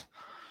questions.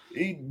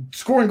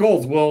 Scoring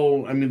goals.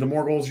 Well, I mean, the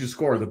more goals you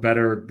score, the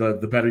better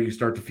the better you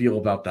start to feel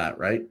about that,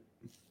 right?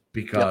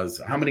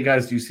 Because how many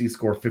guys do you see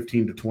score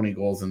 15 to 20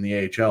 goals in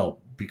the AHL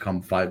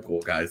become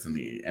 5-goal guys in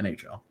the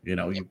NHL? You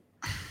know, it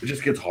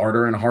just gets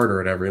harder and harder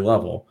at every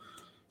level.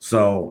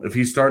 So if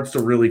he starts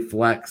to really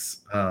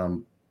flex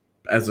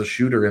as a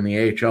shooter in the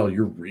AHL,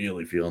 you're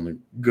really feeling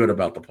good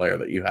about the player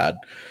that you had.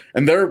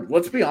 And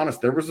let's be honest,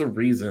 there was a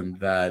reason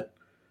that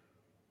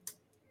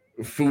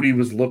Foodie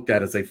was looked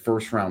at as a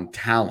first-round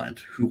talent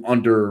who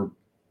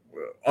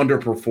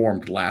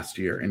underperformed last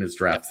year in his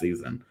draft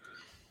season.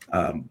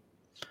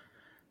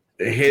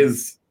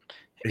 It's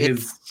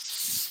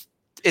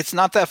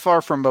not that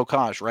far from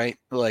Bocage, right?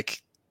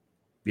 Like,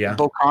 yeah,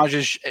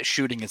 Bocage's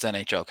shooting is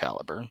NHL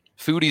caliber.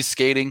 Foodie's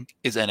skating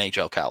is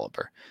NHL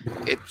caliber.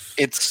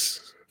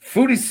 It's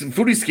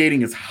Foodie's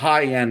skating is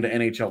high-end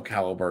NHL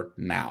caliber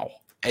now.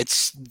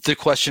 It's the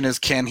question is,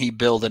 can he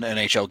build an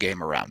NHL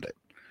game around it?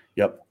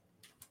 Yep.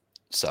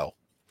 So,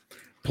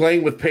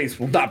 playing with pace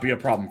will not be a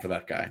problem for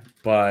that guy.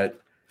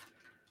 But,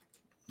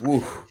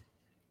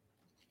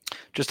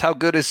 just how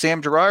good is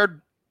Sam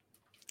Girard?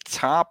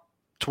 Top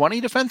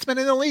 20 defenseman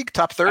in the league?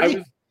 Top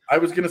 30? I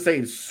was going to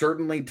say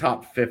certainly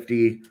top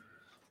 50.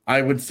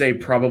 I would say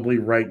probably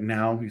right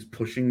now he's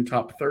pushing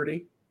top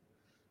 30.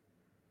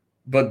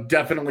 But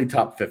definitely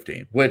top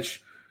 15,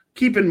 which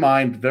keep in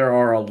mind there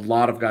are a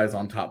lot of guys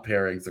on top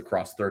pairings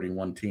across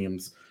 31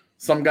 teams.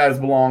 Some guys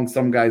belong,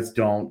 some guys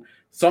don't.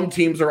 Some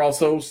teams are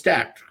also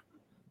stacked,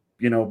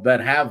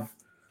 that have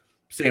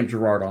Sam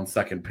Girard on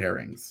second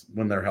pairings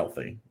when they're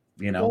healthy,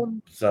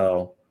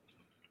 So,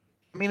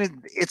 I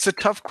mean, it's a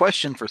tough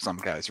question for some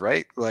guys,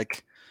 right?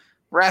 Like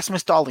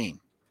Rasmus Dahlin.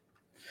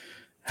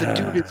 The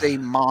dude is a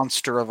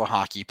monster of a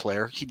hockey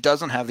player. He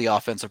doesn't have the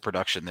offensive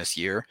production this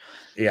year.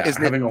 Yeah,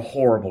 having a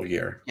horrible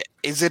year.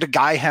 Is it a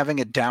guy having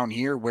a down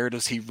year? Where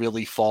does he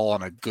really fall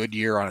on a good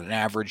year, on an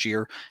average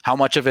year? How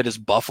much of it is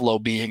Buffalo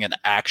being an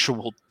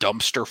actual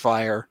dumpster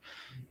fire?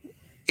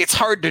 It's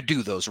hard to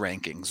do those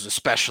rankings,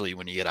 especially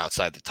when you get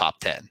outside the top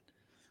 10.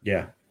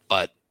 Yeah.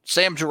 But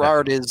Sam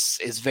Girard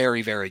is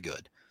very, very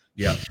good.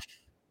 Yeah,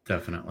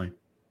 definitely.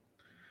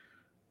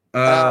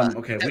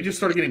 Okay, we just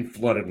started getting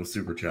flooded with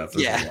super chats.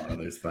 There's a lot of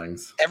these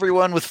things.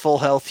 Everyone with full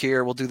health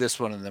here. We'll do this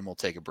one and then we'll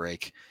take a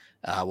break.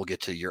 We'll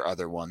get to your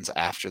other ones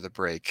after the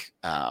break.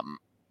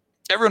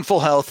 Everyone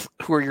full health.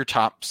 Who are your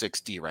top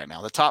 6D right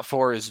now? The top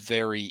 4 is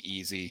very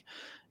easy.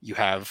 You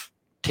have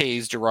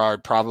Taze,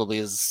 Girard, probably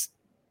is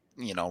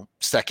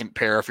second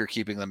pair if you're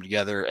keeping them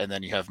together, and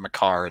then you have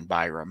Makar and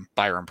Byram.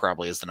 Byram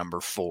probably is the number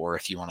 4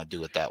 if you want to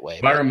do it that way.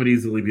 Byram would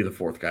easily be the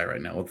 4th guy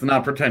right now. Let's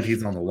not pretend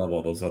he's on the level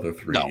of those other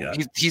 3 no,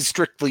 yet. He's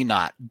strictly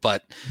not,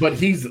 but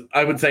he's,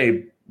 I would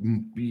say,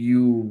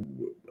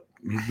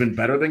 he's been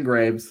better than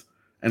Graves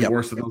and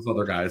worse than those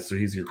other guys, so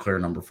he's your clear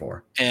number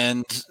 4.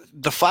 And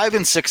the 5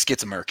 and 6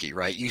 gets murky,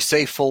 right? You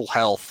say full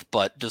health,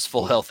 but does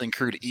full health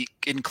include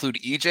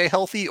EJ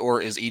healthy,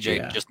 or is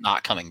EJ just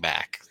not coming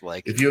back?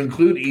 Like, if you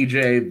include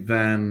EJ,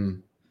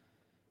 then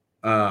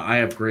I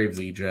have Graves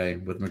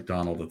EJ with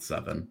McDonald at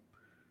 7.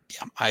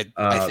 Yeah, I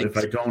think if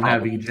I don't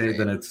have EJ,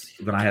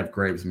 then I have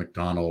Graves,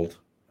 McDonald,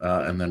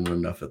 and then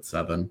Rudolph at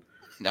 7.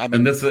 I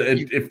mean,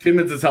 and if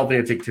Timmins is healthy,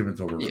 I take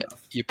Timmins over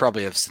Rudolph. You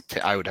probably have.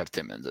 I would have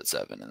Timmins at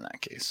 7 in that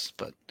case,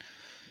 but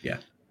yeah,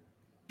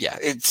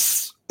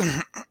 it's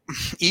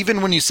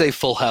even when you say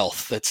full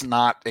health, it's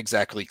not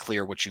exactly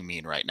clear what you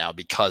mean right now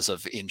because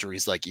of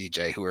injuries like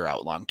EJ who are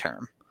out long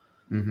term.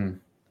 Mm-hmm.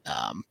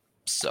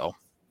 So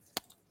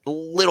a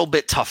little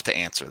bit tough to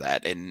answer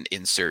that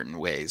in certain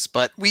ways,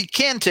 but we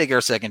can take our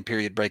second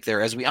period break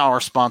there as we are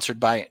sponsored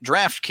by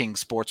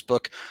DraftKings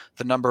Sportsbook,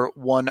 the number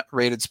 1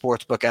 rated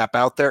sportsbook app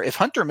out there. If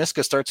Hunter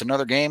Miska starts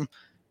another game,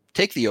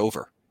 take the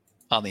over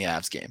on the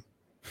Avs game.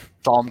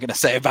 That's all I'm going to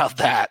say about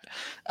that.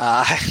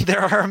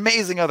 There are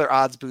amazing other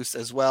odds boosts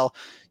as well.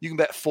 You can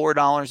bet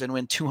 $4 and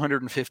win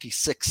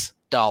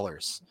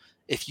 $256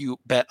 if you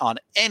bet on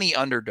any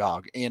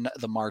underdog in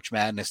the March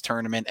Madness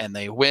tournament and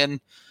they win.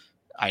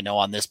 I know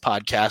on this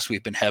podcast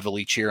we've been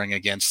heavily cheering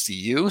against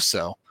CU,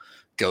 so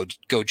go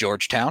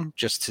Georgetown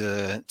just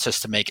to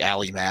make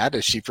Allie mad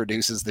as she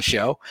produces the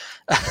show.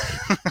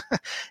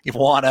 You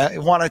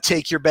wanna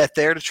take your bet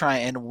there to try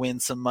and win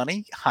some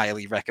money.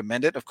 Highly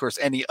recommend it. Of course,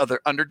 any other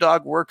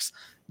underdog works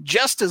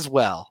just as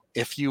well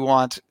if you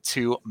want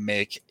to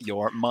make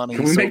your money.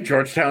 Can we make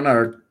Georgetown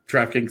our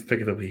DraftKings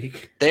pick of the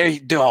week? There you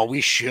go. Oh, we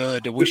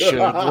should. We'll save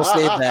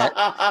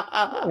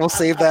that. We'll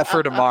save that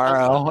for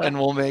tomorrow, and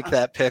we'll make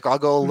that pick. I'll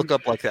go look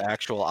up like the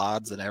actual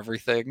odds and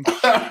everything.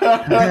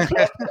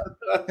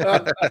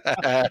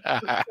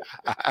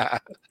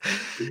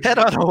 Head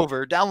on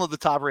over, download the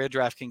top-rated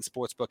DraftKings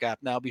Sportsbook app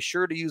now. Be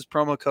sure to use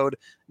promo code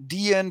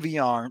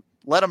DNVR.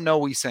 Let them know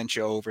we sent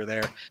you over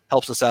there.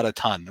 Helps us out a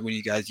ton when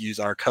you guys use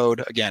our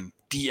code. Again,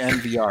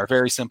 DNVR.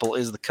 Very simple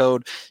is the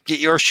code. Get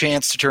your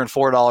chance to turn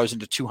 $4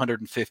 into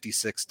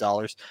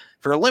 $256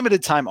 for a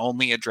limited time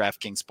only at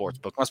DraftKings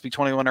Sportsbook. Must be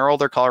 21 or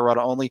older,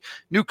 Colorado only.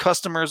 New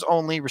customers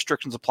only.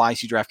 Restrictions apply.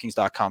 See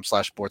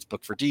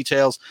DraftKings.com/sportsbook for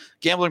details.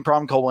 Gambling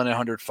problem, call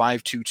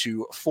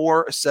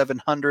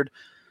 1-800-522-4700.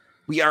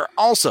 We are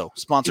also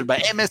sponsored by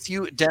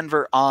MSU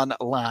Denver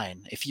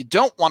Online. If you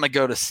don't want to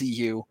go to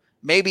CU,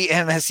 maybe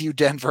MSU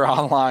Denver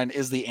Online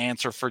is the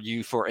answer for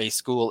you for a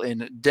school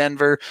in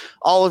Denver.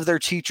 All of their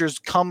teachers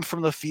come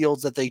from the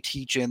fields that they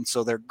teach in,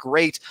 so they're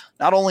great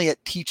not only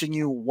at teaching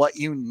you what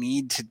you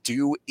need to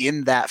do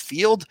in that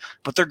field,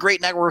 but they're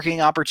great networking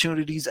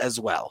opportunities as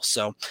well.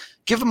 So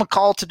give them a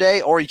call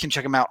today, or you can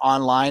check them out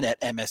online at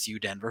MSU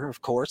Denver,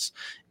 of course.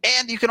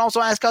 And you can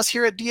also ask us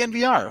here at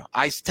DNVR.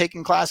 I's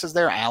taking classes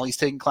there. Allie's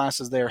taking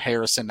classes there.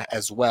 Harrison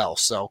as well.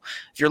 So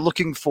if you're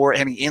looking for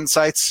any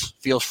insights,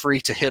 feel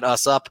free to hit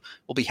us up.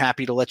 We'll be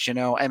happy to let you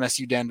know.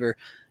 MSU Denver,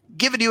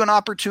 giving you an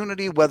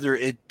opportunity, whether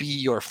it be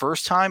your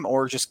first time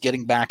or just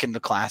getting back into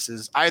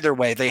classes. Either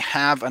way, they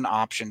have an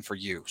option for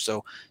you.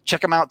 So check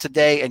them out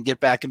today and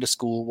get back into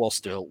school while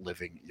still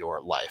living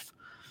your life.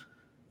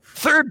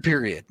 Third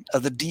period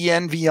of the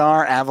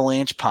DNVR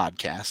Avalanche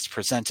podcast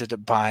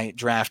presented by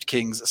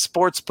DraftKings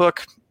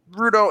Sportsbook.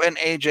 Rudo and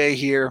AJ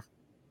here.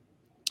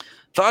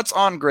 Thoughts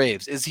on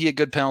Graves? Is he a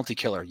good penalty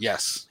killer?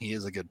 Yes, he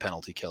is a good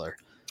penalty killer.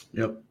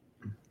 Yep.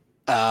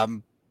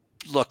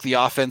 look, the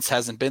offense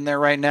hasn't been there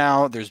right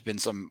now. There's been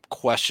some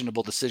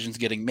questionable decisions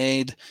getting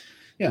made.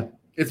 Yeah,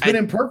 it's been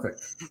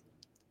imperfect.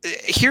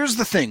 Here's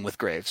the thing with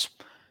Graves.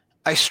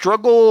 I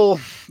struggle.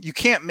 You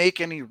can't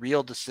make any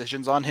real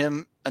decisions on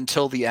him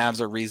until the Avs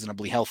are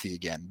reasonably healthy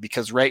again,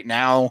 because right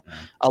now,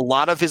 a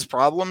lot of his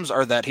problems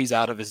are that he's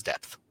out of his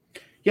depth.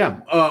 Yeah,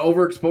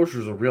 overexposure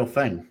is a real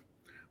thing.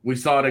 We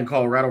saw it in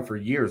Colorado for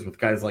years with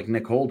guys like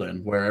Nick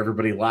Holden, where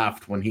everybody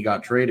laughed when he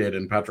got traded,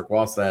 and Patrick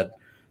Waugh said,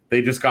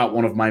 they just got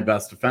one of my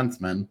best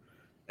defensemen,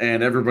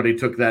 and everybody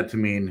took that to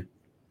mean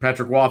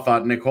Patrick Waugh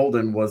thought Nick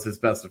Holden was his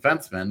best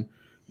defenseman,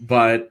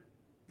 but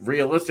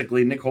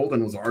realistically, Nick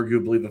Holden was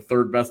arguably the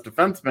third best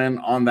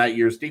defenseman on that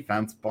year's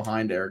defense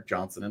behind Eric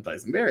Johnson and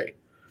Tyson Barrie.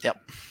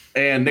 Yep.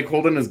 And Nick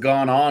Holden has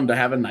gone on to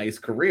have a nice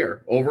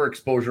career.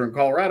 Overexposure in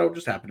Colorado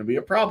just happened to be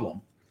a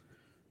problem.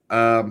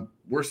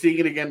 We're seeing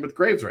it again with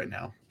Graves right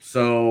now.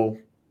 So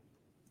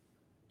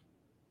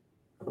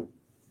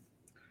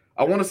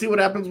I want to see what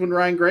happens when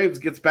Ryan Graves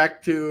gets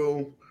back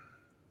to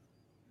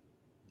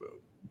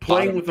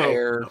playing with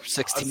a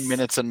 16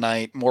 minutes a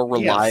night, more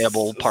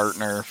reliable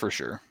partner for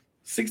sure.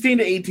 16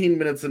 to 18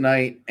 minutes a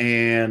night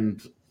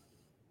and,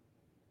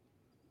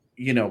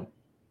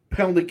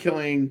 penalty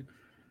killing,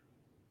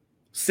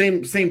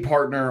 same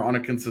partner on a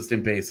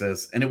consistent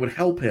basis. And it would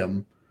help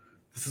him.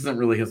 This isn't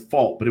really his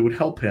fault, but it would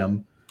help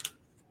him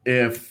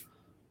if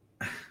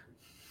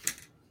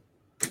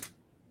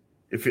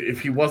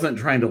he wasn't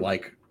trying to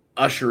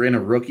usher in a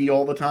rookie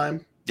all the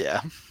time.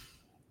 Yeah.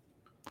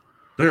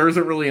 There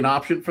isn't really an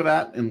option for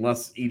that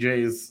unless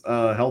EJ is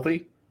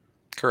healthy.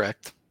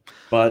 Correct.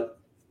 But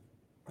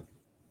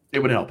it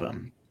would help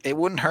him. It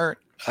wouldn't hurt.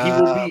 He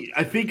will be.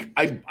 I think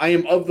I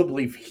am of the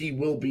belief he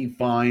will be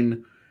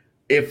fine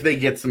if they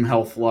get some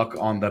health luck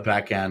on the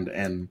back end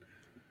and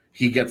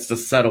he gets to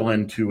settle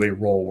into a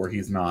role where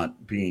he's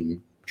not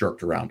being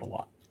jerked around a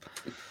lot.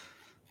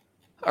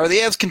 Are the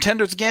Avs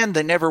contenders again?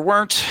 They never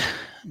weren't.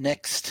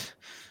 Next.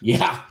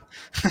 Yeah.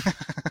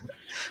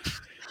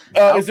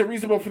 Is it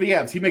reasonable for the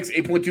Avs? He makes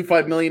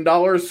 $8.25 million.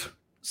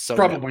 So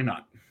probably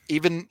not.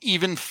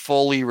 Even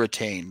fully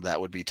retained,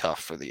 that would be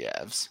tough for the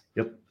Avs.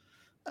 Yep.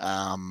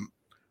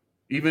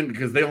 Even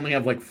because they only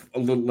have they have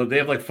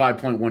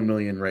 5.1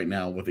 million right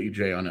now with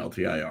EJ on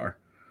LTIR.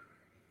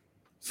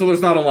 So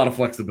there's not a lot of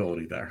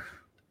flexibility there.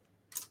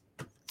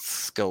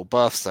 Let's go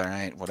Buffs. All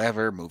right,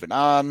 whatever. Moving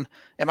on.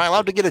 Am I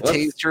allowed to get a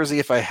Taves jersey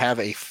if I have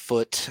a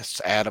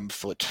Adam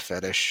foot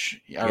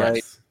fetish? All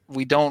right.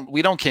 We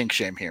don't kink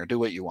shame here. Do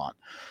what you want.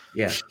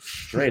 Yeah,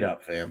 straight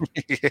up, fam.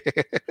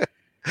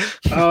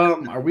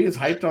 Are we as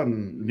hyped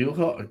on New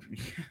Hook?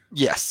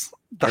 Yes.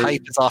 The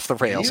hype is off the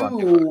rails.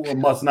 You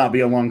must not be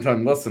a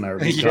long-time listener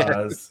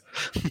because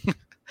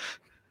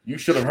you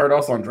should have heard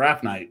us on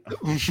draft night.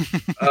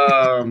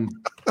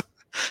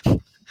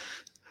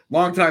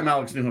 Long-time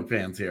Alex Newhook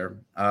fans here,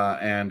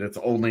 and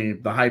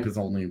the hype is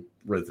only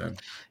risen.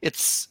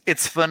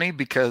 It's funny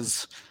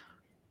because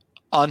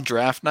on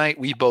draft night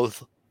we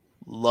both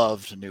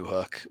loved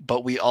Newhook,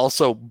 but we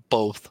also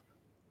both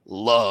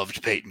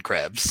loved Peyton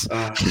Krebs.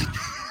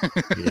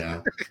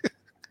 Yeah,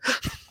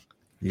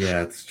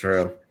 it's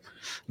true.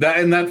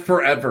 That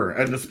forever,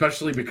 and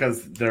especially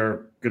because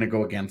they're going to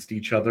go against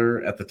each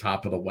other at the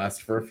top of the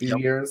West for a few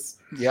years.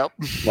 Yep.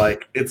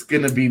 It's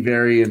going to be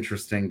very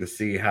interesting to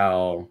see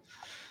how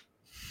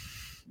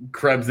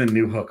Krebs and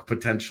Newhook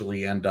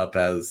potentially end up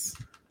as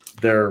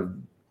their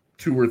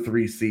 2 or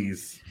 3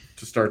 Cs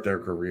to start their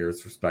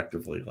careers,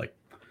 respectively.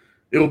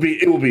 It will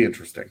be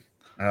interesting.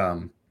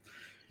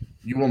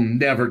 You will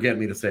never get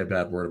me to say a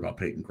bad word about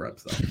Peyton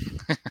Krebs,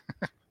 though.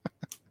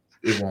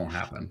 It won't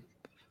happen.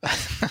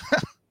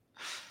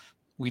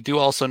 We do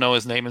also know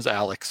his name is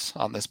Alex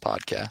on this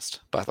podcast,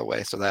 by the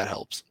way, so that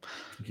helps.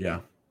 Yeah.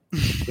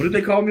 What did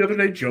they call him the other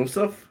day?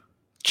 Joseph?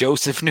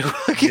 Joseph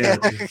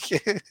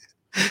Newhook.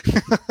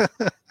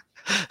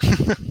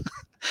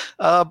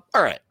 All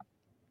right.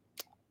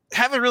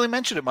 Haven't really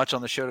mentioned it much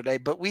on the show today,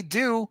 but we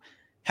do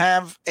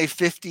have a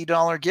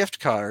 $50 gift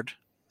card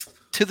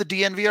to the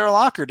DNVR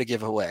locker to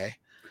give away.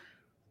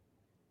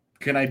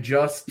 Can I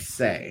just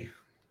say,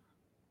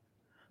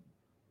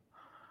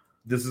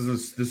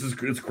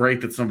 it's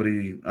great that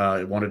somebody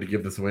wanted to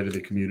give this away to the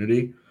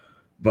community,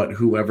 but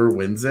whoever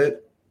wins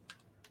it,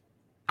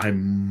 I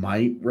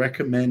might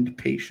recommend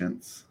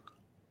patience.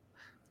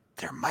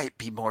 There might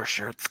be more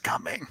shirts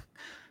coming.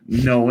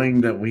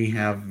 Knowing that we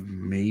have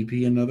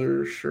maybe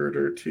another shirt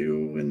or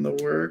 2 in the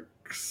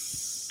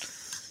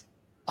works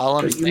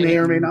that you may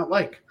or may not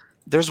like.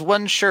 There's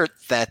one shirt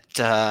that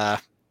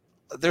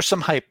there's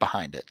some hype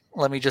behind it.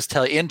 Let me just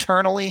tell you,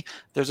 internally,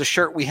 there's a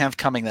shirt we have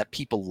coming that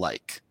people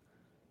like.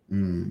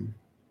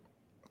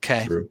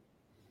 Okay. True.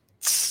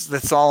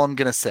 That's all I'm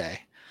going to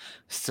say.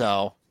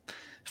 So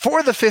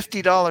for the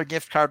 $50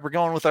 gift card, we're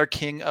going with our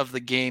king of the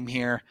game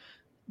here.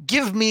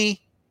 Give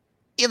me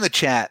in the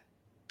chat,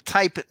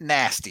 type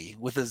nasty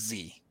with a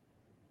Z.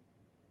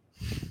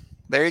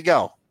 There you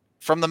go.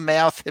 From the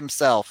mouth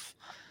himself.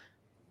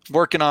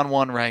 Working on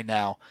one right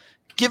now.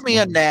 Give me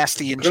a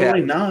nasty in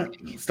Clearly chat.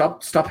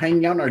 not. Stop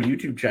hanging out in our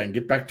YouTube chat and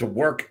get back to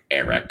work,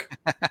 Eric.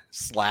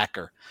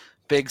 Slacker.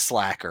 Big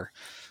slacker.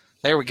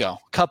 There we go.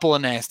 Couple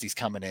of nasties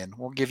coming in.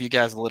 We'll give you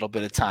guys a little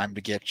bit of time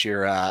to get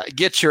your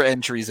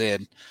entries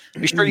in.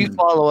 Be sure you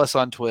follow us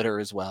on Twitter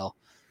as well.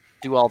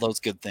 Do all those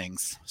good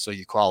things so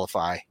you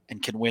qualify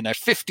and can win a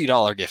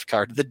 $50 gift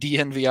card to the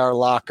DNVR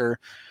locker.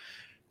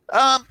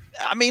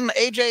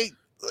 AJ,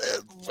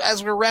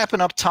 as we're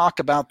wrapping up talk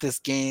about this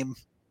game,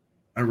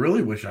 I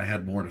really wish I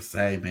had more to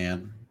say,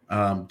 man.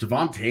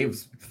 Devon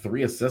Taves,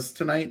 3 assists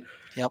tonight.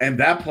 Yep. And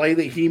that play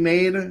that he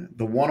made,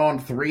 the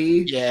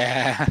 1-on-3,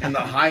 yeah, and the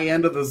high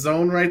end of the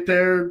zone right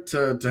there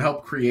to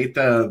help create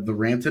the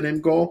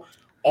Rantanen goal.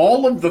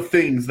 All of the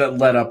things that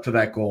led up to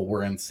that goal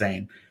were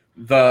insane.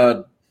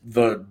 The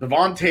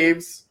Devon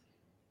Taves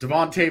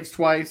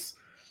twice,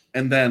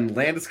 and then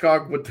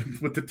Landeskog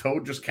with the toe,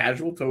 just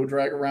casual toe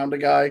drag around a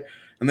guy,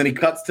 and then he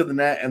cuts to the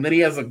net, and then he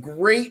has a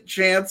great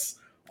chance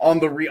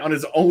on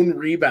his own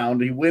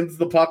rebound. He wins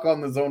the puck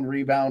on his own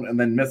rebound and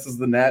then misses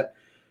the net.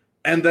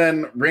 And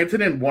then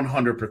Rantanen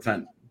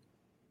 100%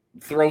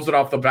 throws it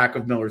off the back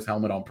of Miller's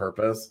helmet on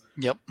purpose.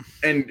 Yep.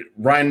 And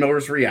Ryan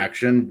Miller's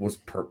reaction was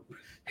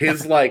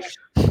his this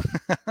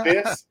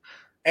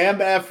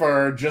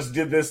MFer just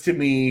did this to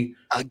me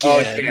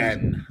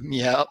again.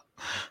 Yep.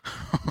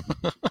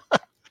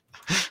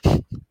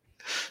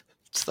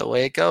 It's the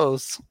way it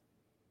goes.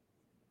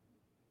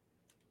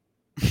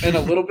 And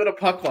a little bit of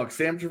puck luck.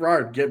 Sam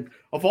Girard.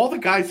 Of all the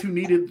guys who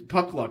needed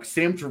puck luck,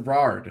 Sam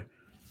Girard,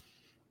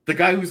 the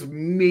guy who's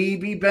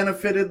maybe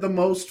benefited the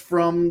most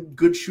from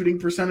good shooting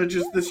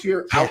percentages this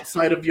year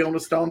outside of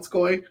Jonas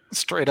Donskoy.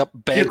 Straight up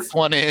banks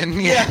one in.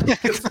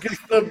 Gets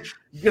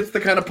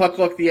the kind of puck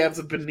luck the Avs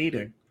have been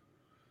needing.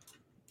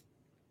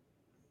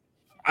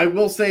 I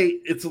will say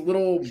it's a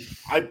little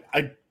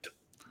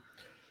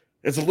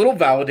it's a little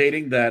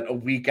validating that a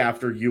week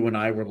after you and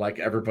I were like,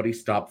 everybody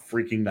stop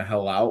freaking the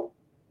hell out.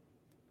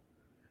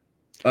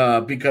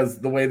 Because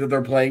the way that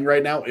they're playing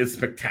right now is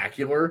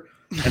spectacular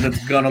and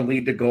it's going to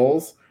lead to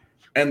goals.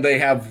 And they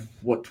have,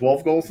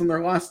 12 goals in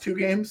their last 2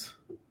 games?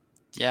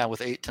 Yeah,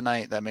 with 8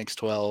 tonight, that makes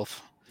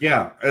 12.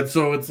 Yeah, and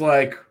so it's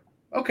like,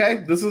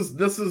 okay, this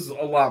is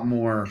a lot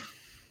more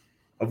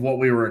of what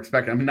we were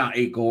expecting. I mean, not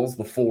 8 goals.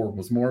 The 4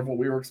 was more of what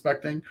we were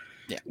expecting.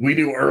 Yeah. We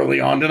knew early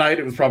on tonight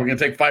it was probably going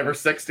to take 5 or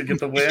 6 to get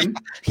the win.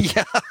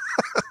 Yeah.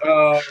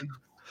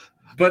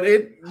 But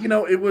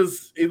it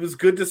was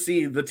good to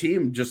see the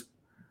team just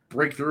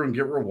break through and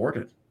get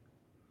rewarded.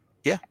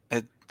 Yeah.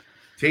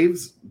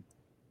 Taves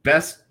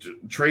best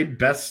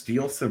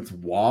steal since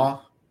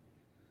Waugh.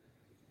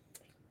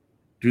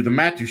 Dude, the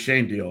Matt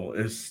Duchene deal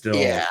is still...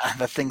 Yeah,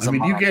 that thing's I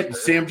mean, you get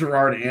Sam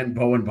Girard and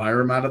Bowen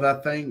Byram out of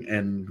that thing,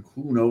 and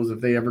who knows if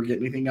they ever get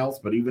anything else,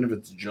 but even if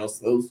it's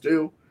just those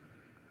two...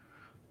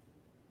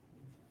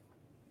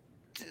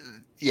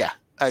 Yeah.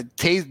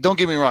 Taves, don't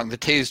get me wrong, the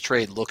Taves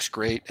trade looks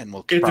great and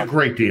will it's a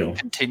great deal.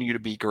 Continue to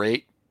be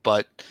great,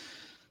 but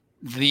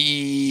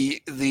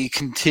the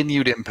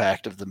continued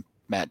impact of the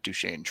Matt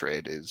Duchene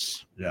trade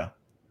is... Yeah.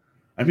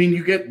 I mean,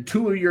 you get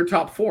 2 of your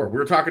top 4. We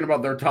were talking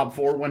about their top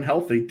 4 when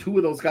healthy. 2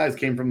 of those guys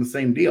came from the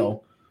same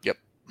deal. Yep.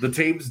 The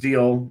Taves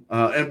deal.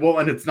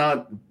 And it's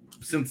not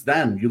since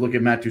then. You look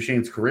at Matt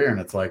Duchene's career and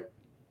it's like...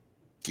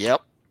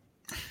 Yep.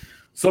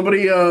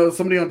 Somebody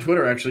on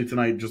Twitter actually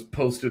tonight just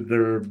posted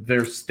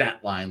their stat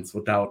lines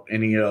without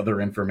any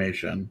other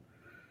information.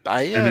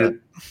 I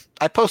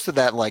posted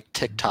that like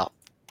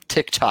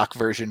TikTok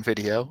version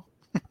video.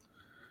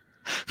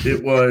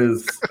 It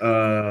was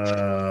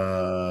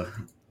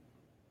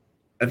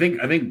I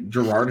think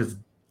Girard has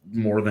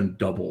more than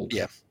doubled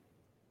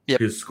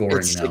his scoring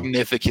it's now.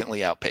 Significantly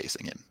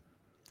outpacing him.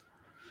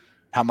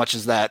 How much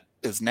is that?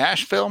 Is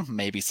Nashville?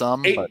 Maybe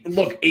some.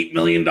 $8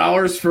 million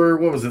for,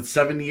 what was it,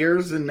 7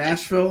 years in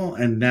Nashville?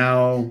 And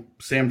now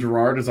Sam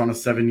Girard is on a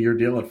 7-year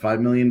deal at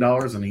 $5 million,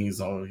 and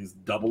he's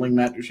doubling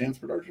Matt Duchene's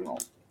production.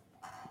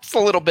 It's a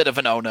little bit of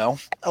an oh-no.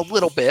 A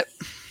little bit.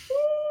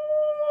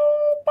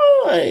 Oh,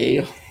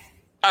 boy.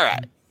 All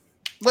right.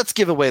 Let's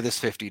give away this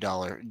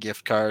 $50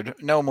 gift card.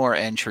 No more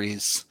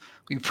entries.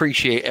 We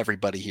appreciate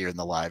everybody here in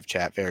the live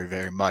chat very,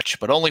 very much,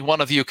 but only one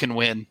of you can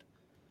win.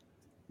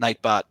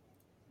 Nightbot,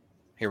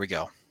 here we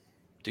go.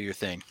 Do your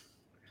thing.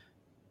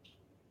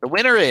 The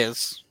winner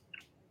is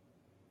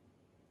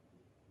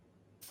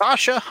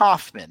Sasha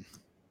Hoffman.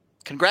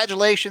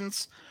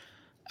 Congratulations.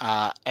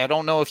 I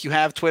don't know if you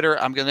have Twitter.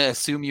 I'm going to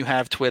assume you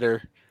have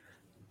Twitter.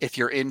 If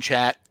you're in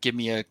chat, give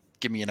me an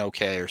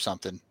okay or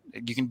something.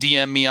 You can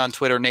DM me on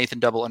Twitter,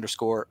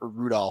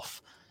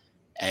 Nathan_Rudolph,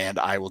 and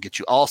I will get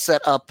you all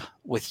set up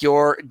with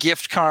your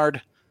gift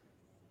card.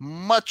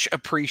 Much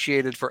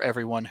appreciated for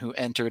everyone who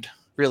entered.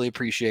 Really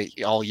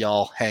appreciate all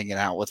y'all hanging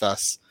out with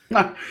us.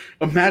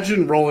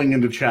 Imagine rolling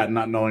into chat and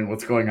not knowing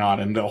what's going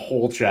on, and the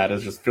whole chat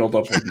is just filled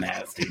up with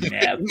nasty.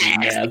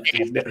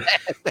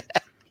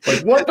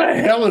 Like, what the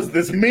hell does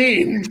this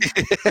mean?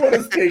 What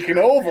is taking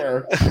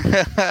over?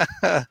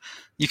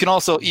 You can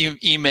also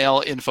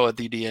email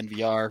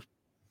info@thednvr.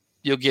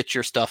 You'll get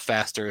your stuff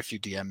faster if you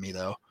DM me,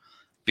 though,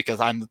 because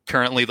I'm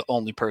currently the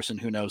only person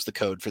who knows the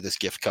code for this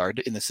gift card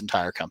in this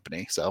entire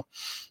company. So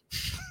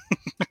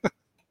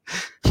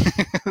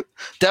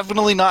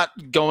definitely not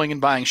going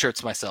and buying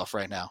shirts myself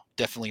right now.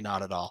 Definitely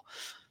not at all.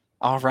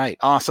 All right.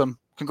 Awesome.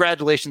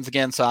 Congratulations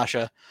again,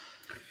 Sasha.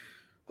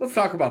 Let's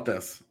talk about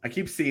this. I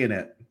keep seeing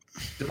it.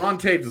 Devon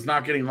Toews is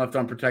not getting left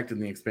unprotected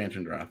in the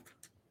expansion draft.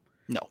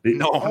 No way.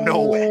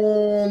 The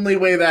only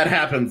way that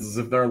happens is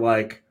if they're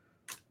like,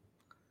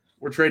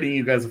 we're trading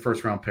you guys a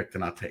first-round pick to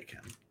not take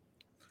him.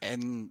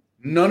 And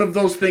none of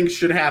those things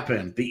should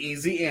happen. The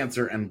easy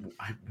answer, and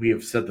we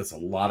have said this a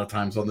lot of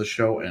times on the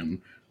show,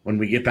 and when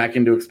we get back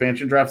into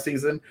expansion draft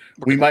season,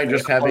 we might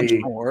just have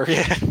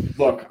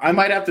look, I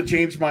might have to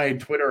change my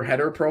Twitter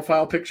header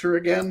profile picture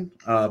again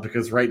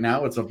because right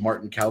now it's of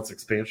Martin Kaut's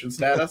expansion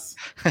status.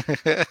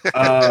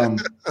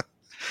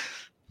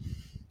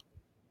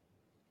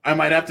 I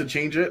might have to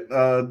change it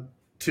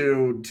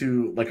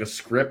to like a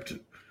script.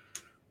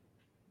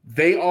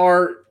 They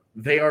are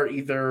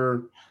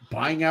either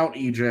buying out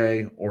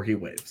EJ or he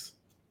waves.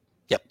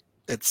 Yep.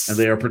 And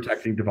they are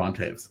protecting Devon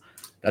Toews.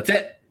 That's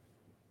it.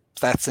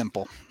 It's that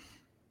simple.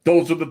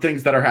 Those are the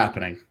things that are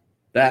happening.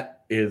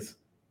 That is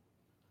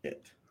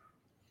it.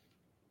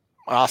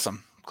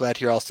 Awesome.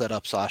 Glad you're all set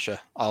up, Sasha.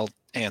 I'll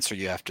answer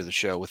you after the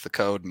show with the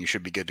code, and you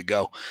should be good to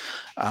go.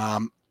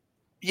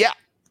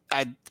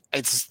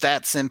 It's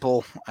that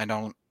simple.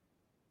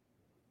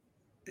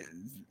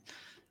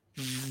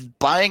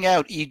 Buying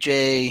out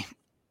EJ,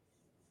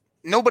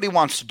 nobody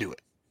wants to do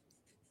it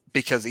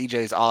because EJ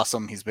is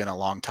awesome. He's been a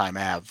long time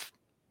Av.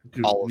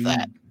 All of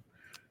that.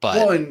 But,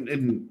 well,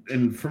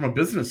 and from a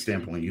business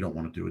standpoint, you don't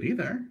want to do it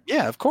either.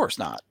 Yeah, of course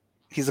not.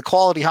 He's a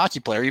quality hockey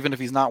player, even if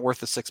he's not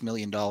worth the $6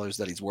 million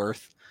that he's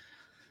worth.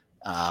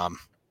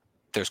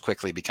 There's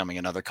quickly becoming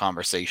another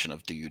conversation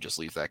of, do you just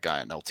leave that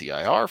guy in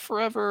LTIR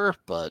forever?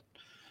 But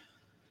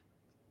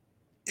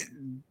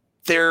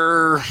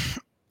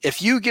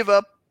if you give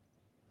up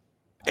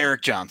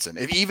Eric Johnson,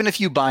 even if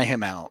you buy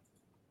him out,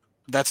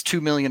 that's $2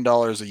 million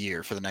a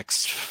year for the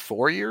next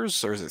 4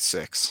 years, or is it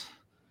 6?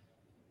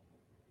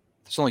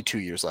 There's only 2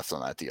 years left on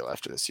that deal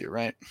after this year,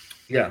 right?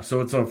 Yeah, so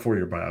it's a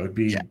 4-year buyout. It would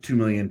be $2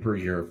 million per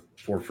year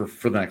for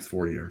the next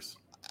 4 years.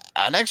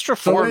 An extra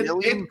 $4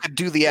 million could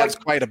do the Avs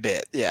quite a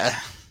bit. Yeah.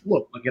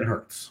 Look, like it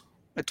hurts.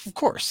 Of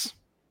course.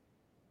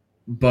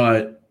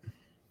 But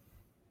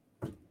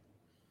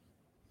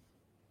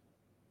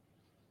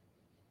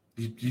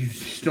you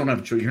just don't have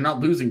a choice. You're not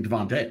losing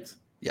Devon Toews.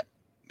 Yeah.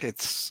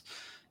 It's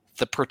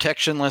the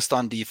protection list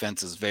on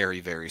defense is very,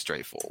 very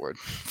straightforward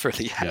for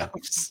the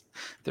Avs.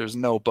 Yeah. There's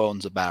no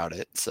bones about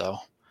it. So,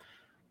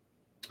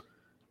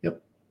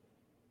 yep,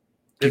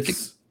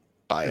 it's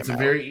a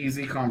very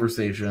easy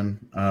conversation.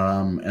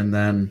 And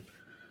then,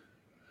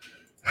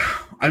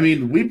 I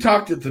mean, we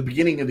talked at the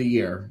beginning of the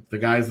year. The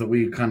guys that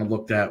we kind of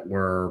looked at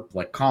were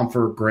like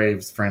Comfort,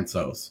 Graves,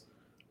 Francouz.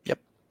 Yep.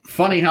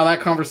 Funny how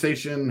that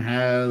conversation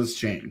has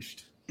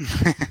changed.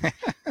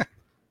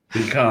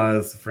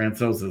 Because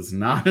Francouz is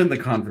not in the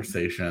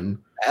conversation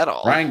at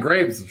all. Ryan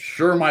Graves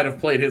sure might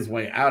have played his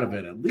way out of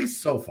it, at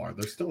least so far.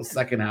 There's still a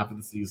second half of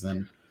the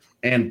season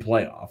and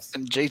playoffs.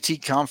 And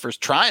JT Compher's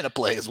trying to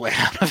play his way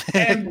out of it.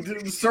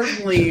 And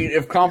certainly,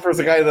 if Compher's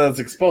a guy that's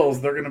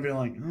exposed, they're going to be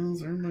like, oh,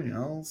 is there anybody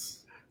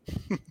else?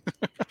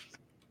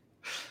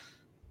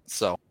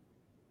 So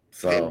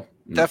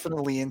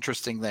definitely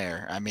interesting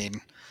there. I mean,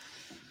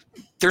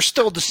 there's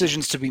still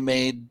decisions to be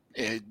made.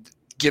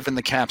 Given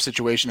the cap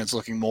situation, it's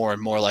looking more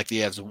and more like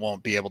the Avs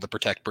won't be able to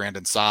protect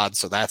Brandon Saad,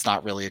 so that's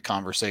not really a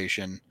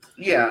conversation.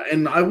 Yeah,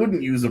 and I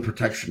wouldn't use a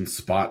protection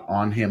spot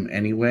on him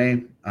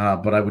anyway,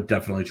 but I would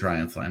definitely try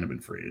and sign him in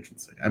free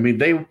agency. I mean,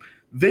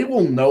 they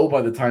will know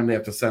by the time they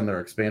have to send their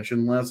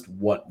expansion list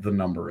what the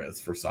number is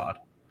for Saad.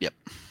 Yep.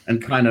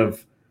 And kind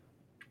of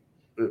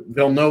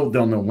they'll know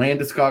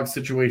Landeskog's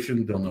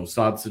situation, they'll know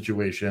Saad's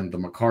situation, the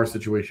Makar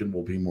situation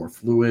will be more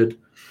fluid.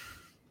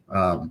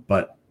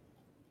 But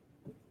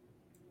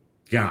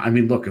yeah, I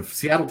mean, look, if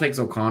Seattle takes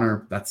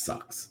O'Connor, that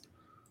sucks.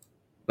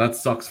 That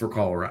sucks for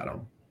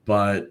Colorado,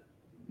 but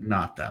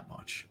not that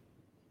much.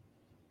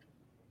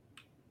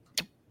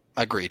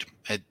 Agreed.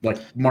 Like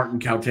Martin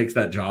Kaut takes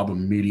that job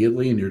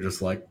immediately, and you're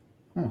just like,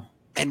 oh.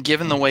 And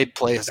given the way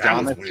play has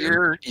gone this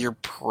year, you're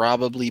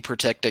probably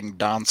protecting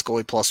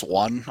Donskoy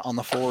 +1 on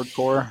the forward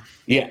core.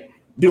 Yeah.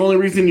 The only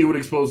reason you would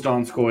expose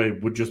Donskoy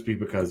would just be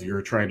because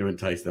you're trying to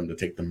entice them to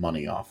take the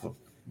money off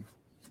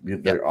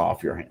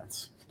your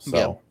hands. So.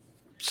 Yep.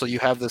 So you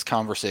have this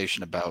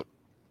conversation about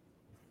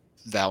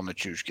Val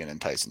Nichushkin and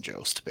Tyson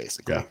Jost,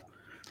 basically. Yeah.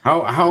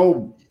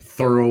 How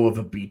thorough of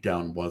a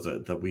beatdown was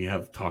it that we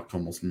have talked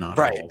almost not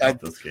at all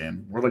about this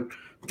game? We're like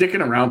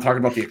dicking around talking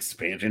about the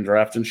expansion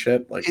draft and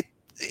shit. Like,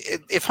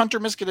 if Hunter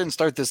Miska didn't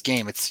start this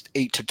game, it's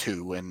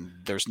 8-2, and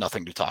there's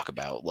nothing to talk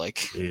about.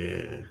 Like,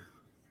 yeah,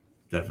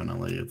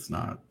 definitely, it's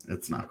not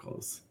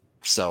close.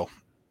 So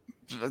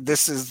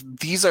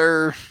these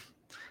are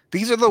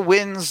the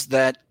wins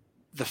that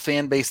the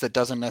fan base that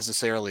doesn't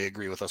necessarily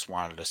agree with us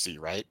wanted to see,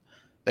 right?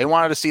 They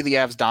wanted to see the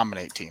Avs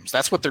dominate teams.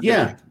 That's what they're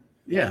doing.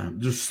 Yeah.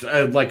 Just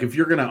like if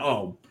you're going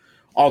to,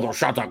 oh, those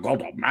shots on goal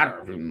don't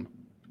matter.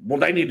 Well,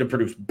 they need to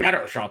produce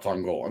better shots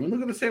on goal. I mean,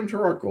 look at the Sam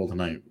Girard goal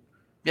tonight.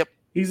 Yep.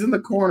 He's in the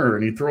corner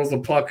and he throws the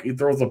puck. He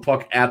throws the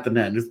puck at the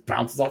net and just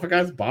bounces off a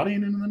guy's body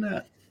and into the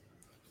net.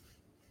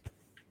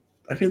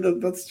 I mean,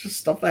 that's just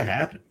stuff that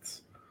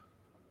happens.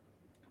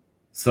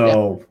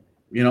 So,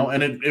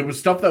 and it was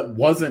stuff that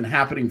wasn't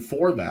happening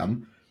for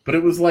them. But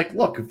it was like,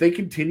 look, if they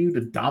continue to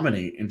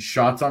dominate in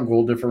shots on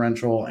goal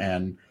differential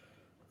and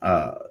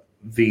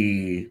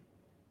the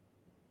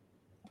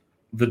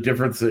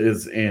difference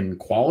is in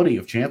quality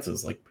of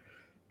chances. Like,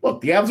 look,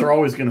 the Avs are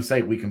always going to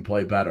say we can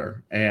play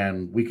better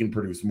and we can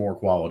produce more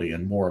quality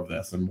and more of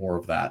this and more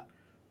of that.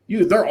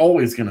 They're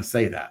always going to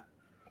say that.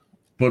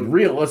 But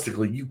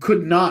realistically, you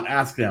could not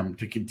ask them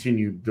to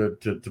continue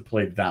to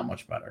play that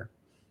much better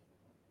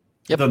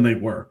than they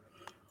were.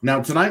 Now,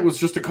 tonight was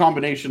just a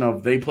combination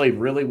of they played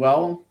really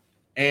well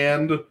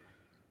and,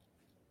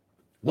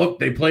 look,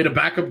 they played a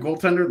backup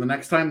goaltender. The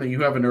next time that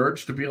you have an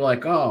urge to be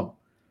like, oh,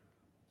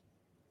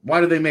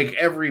 why do they make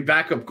every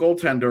backup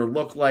goaltender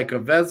look like a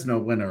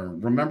Vezina winner?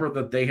 Remember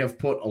that they have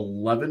put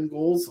 11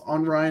 goals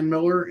on Ryan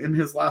Miller in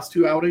his last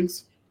 2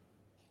 outings?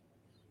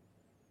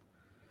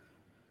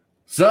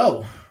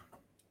 So,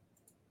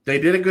 they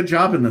did a good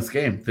job in this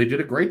game. They did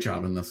a great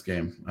job in this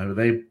game. I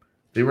mean,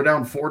 they were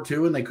down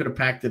 4-2 and they could have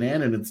packed it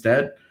in, and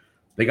instead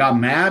they got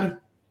mad.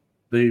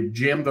 They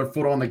jammed their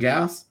foot on the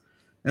gas,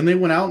 and they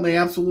went out and they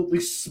absolutely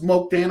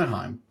smoked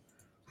Anaheim,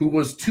 who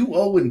was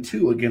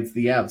 2-0-2 against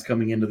the Avs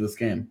coming into this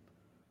game.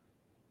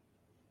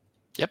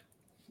 Yep.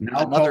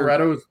 Now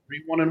Colorado is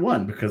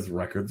 3-1-1 because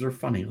records are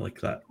funny like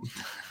that.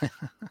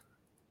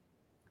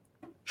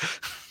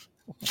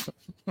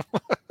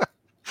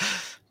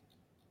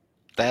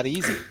 That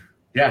easy.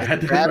 Yeah,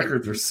 head-to-head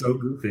records are so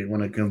goofy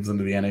when it comes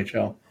into the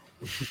NHL.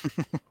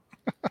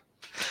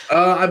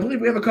 I believe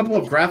we have a couple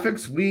of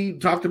graphics. We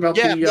talked about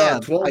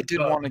the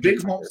 12 big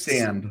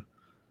homestand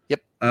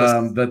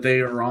that they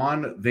are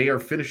on. They are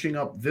finishing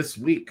up this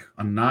week,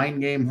 a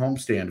 9-game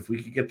homestand. If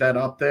we could get that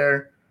up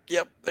there.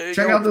 Yep.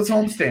 Check out this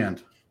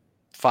homestand.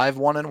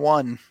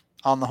 5-1-1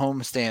 on the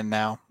homestand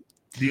now.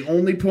 The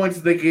only points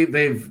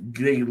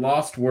they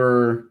lost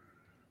were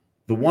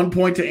the 1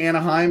 point to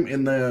Anaheim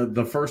in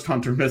the first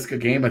Hunter Miska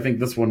game. I think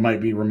this one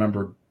might be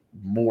remembered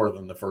more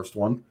than the first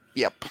one.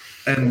 Yep.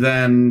 And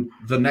then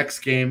the next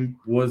game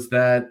was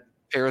that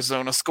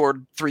Arizona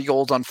scored 3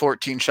 goals on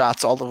 14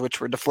 shots, all of which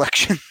were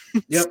deflections.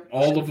 Yep,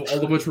 all of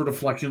which were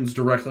deflections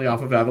directly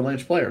off of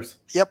Avalanche players.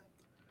 Yep.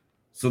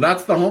 So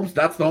that's the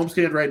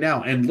homestand right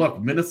now. And look,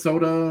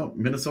 Minnesota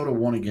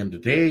won again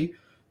today.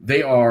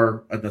 They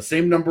are at the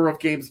same number of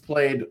games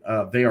played.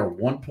 They are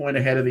 1 point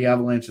ahead of the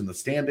Avalanche in the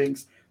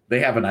standings.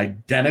 They have an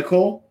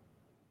identical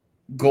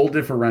goal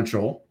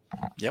differential.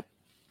 Yep.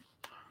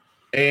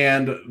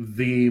 And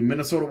the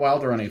Minnesota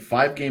Wild are on a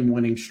 5-game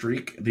winning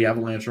streak. The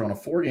Avalanche are on a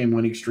 4-game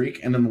winning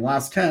streak. And in the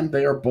last 10,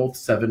 they are both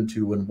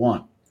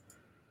 7-2-1.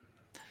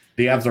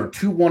 The Avs are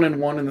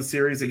 2-1-1 in the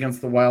series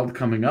against the Wild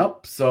coming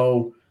up.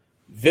 So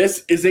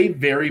this is a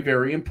very,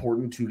 very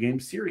important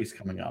 2-game series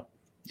coming up.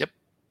 Yep.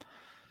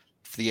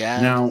 If the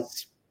Avs, now,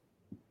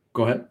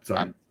 go ahead.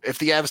 Sorry. If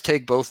the Avs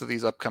take both of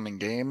these upcoming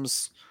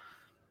games,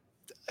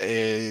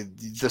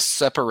 the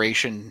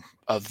separation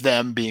of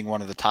them being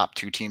one of the top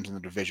 2 teams in the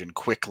division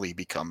quickly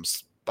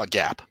becomes a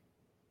gap.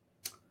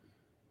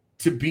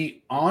 To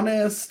be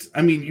honest,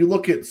 I mean,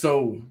 look at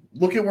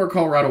where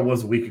Colorado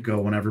was a week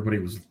ago when everybody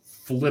was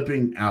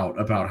flipping out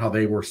about how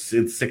they were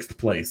in 6th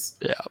place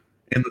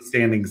in the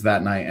standings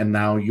that night. And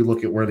now you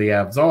look at where the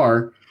Avs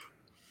are.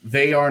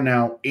 They are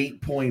now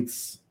 8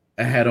 points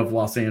ahead of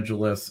Los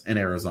Angeles and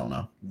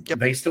Arizona. Yep.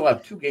 They still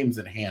have 2 games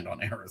in hand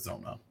on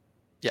Arizona.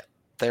 Yeah,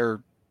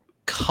 they're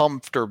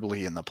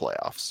comfortably in the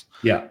playoffs.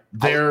 Yeah,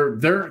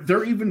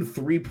 they're even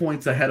 3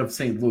 points ahead of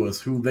St. Louis,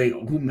 whom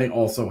they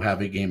also have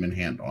a game in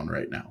hand on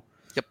right now.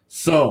 Yep.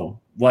 So,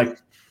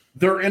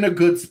 they're in a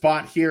good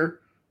spot here.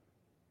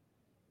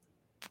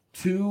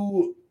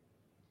 Two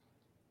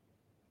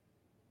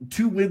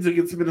wins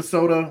against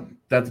Minnesota,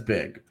 that's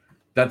big.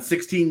 That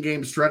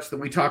 16-game stretch that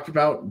we talked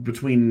about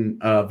between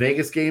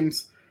Vegas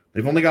games,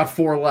 they've only got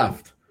 4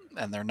 left.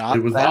 And they're not.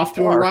 It was off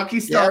to a rocky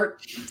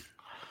start. Yep.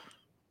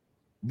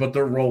 But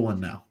they're rolling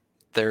now.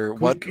 They're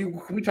Can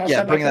we talk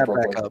bring that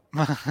back up.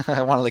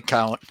 I wanted to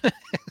count.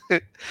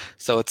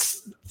 So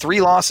it's 3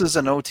 losses,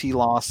 an OT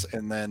loss,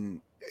 and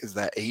then is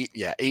that 8?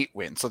 Yeah, 8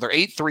 wins. So they're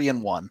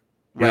 8-3-1.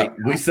 Right.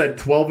 We said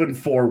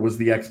 12-4 was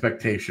the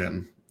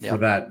expectation for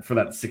that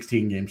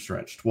 16-game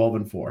stretch.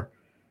 12-4.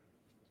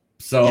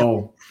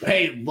 So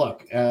hey,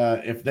 look,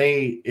 if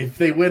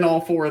they win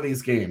all 4 of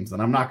these games,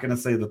 and I'm not going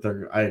to say that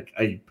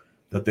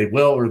that they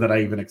will or that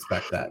I even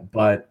expect that,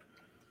 but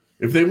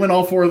if they win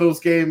all 4 of those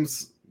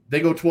games, they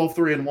go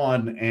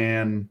 12-3-1,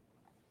 and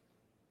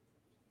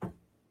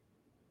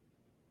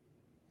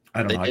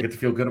I don't know. I get to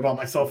feel good about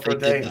myself for a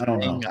day. I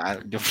don't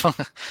know.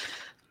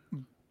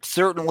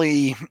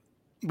 Certainly,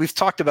 we've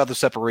talked about the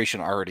separation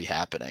already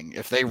happening.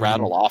 If they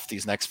rattle off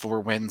these next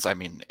 4 wins, I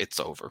mean, it's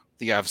over.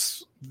 The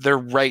Avs, they're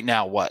right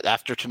now,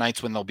 after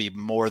tonight's win, they'll be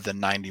more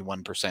than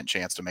 91%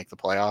 chance to make the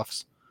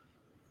playoffs.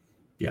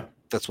 Yeah.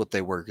 That's what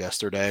they were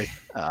yesterday.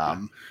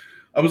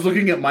 I was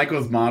looking at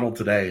Michael's model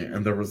today,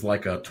 and there was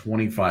like a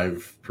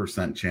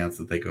 25% chance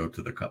that they go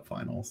to the Cup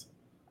Finals.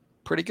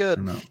 Pretty good.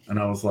 And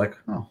I was like,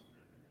 oh.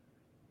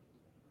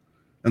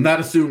 And that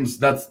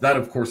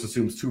of course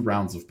assumes 2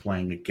 rounds of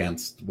playing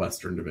against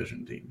Western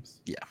Division teams.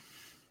 Yeah.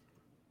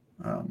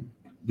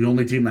 The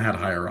only team that had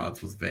higher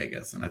odds was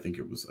Vegas, and I think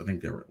they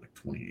were at like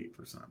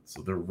 28%.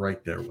 So they're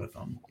right there with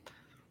them.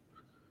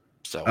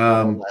 So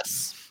more or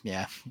less,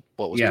 yeah.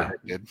 What was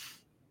pretty good.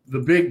 The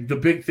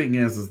big thing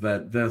is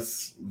that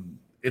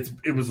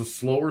it was a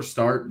slower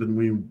start than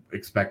we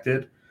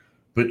expected,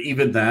 but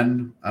even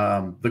then,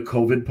 the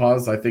COVID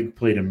pause I think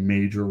played a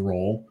major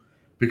role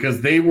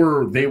because they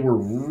were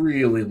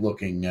really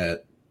looking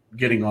at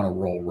getting on a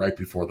roll right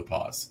before the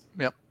pause.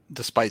 Yep,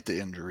 despite the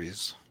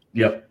injuries.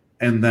 Yep,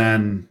 and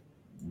then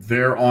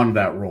they're on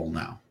that roll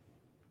now.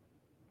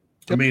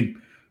 Yep. I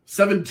mean,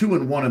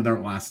 7-2-1 in their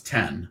last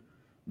 10.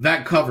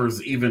 That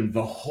covers even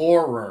the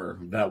horror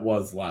that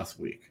was last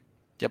week.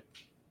 Yep.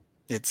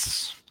 The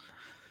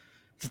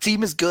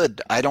team is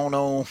good. I don't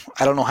know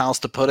how else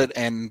to put it.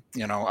 And,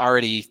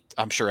 already,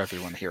 I'm sure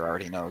everyone here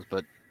already knows,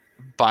 but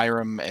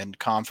Byram and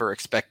Confer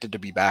expected to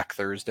be back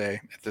Thursday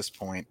at this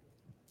point.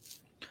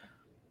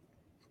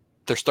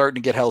 They're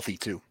starting to get healthy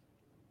too.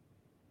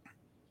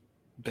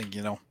 But,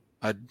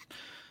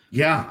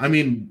 yeah, I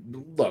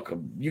mean, look,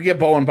 you get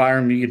Bowen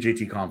Byram, you get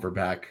JT Confer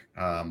back.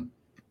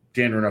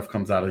 Dan Rudolph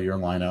comes out of your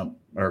lineup,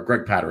 or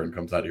Greg Patterson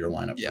comes out of your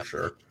lineup for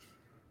sure.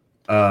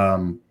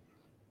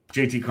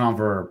 JT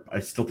Conver,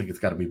 I still think it's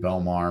got to be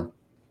Belmar.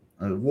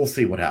 We'll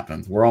see what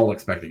happens. We're all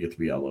expecting it to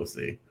be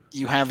LOC.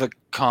 You have a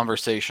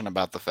conversation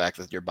about the fact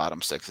that your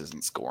bottom 6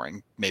 isn't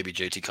scoring. Maybe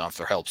JT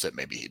Confer helps it.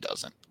 Maybe he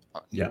doesn't.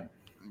 Yeah.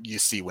 You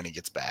see when he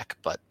gets back.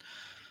 But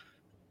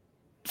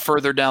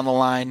further down the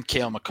line,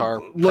 Cale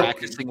Makar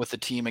practicing with the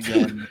team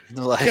again.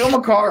 Cale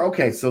Makar,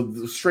 okay, so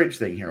the strange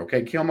thing here,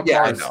 okay? Cale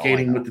Makar is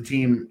skating with the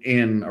team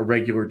in a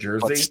regular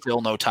jersey. But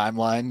still no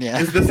timeline, yeah.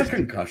 Is this a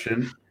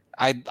concussion?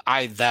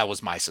 That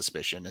was my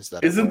suspicion. Does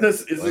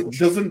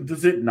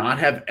it not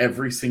have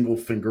every single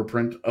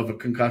fingerprint of a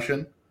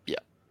concussion? Yeah.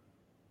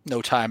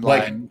 No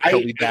timeline.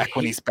 He'll be back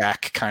when he's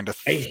back kind of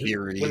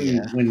theory.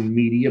 When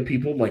media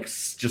people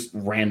just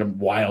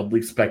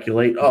wildly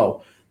speculate,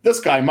 oh, this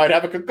guy might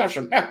have a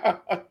concussion.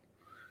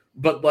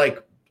 But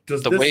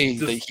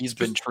that he's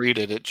been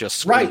treated, it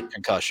just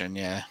concussion,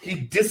 yeah. He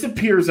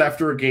disappears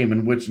after a game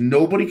in which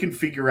nobody can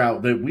figure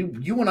out that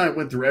you and I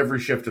went through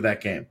every shift of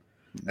that game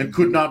and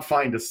could not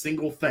find a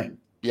single thing.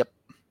 Yep.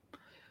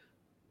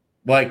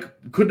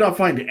 Could not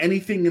find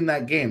anything in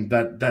that game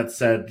that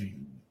said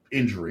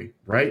injury,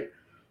 right?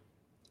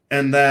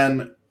 And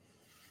then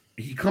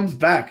he comes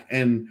back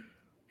and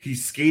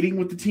he's skating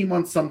with the team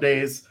on some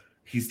days.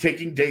 He's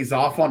taking days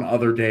off on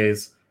other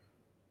days.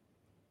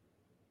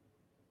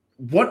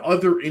 What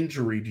other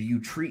injury do you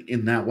treat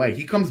in that way?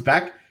 He comes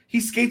back. He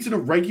skates in a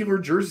regular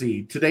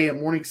jersey today at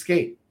morning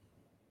skate.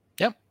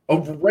 Yep. A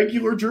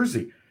regular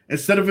jersey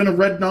instead of in a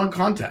red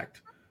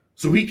non-contact.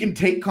 So he can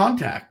take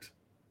contact.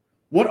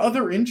 What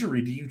other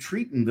injury do you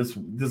treat in this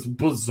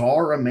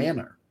bizarre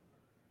manner?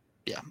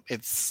 Yeah,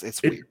 it's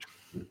weird.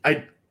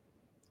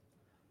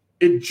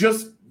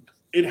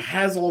 It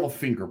has all the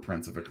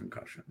fingerprints of a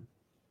concussion.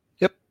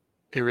 Yep,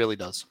 it really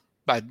does.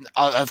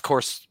 Of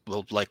course,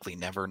 we'll likely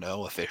never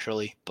know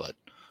officially, but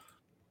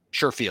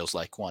sure feels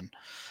like one.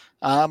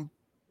 To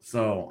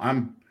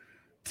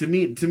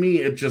me,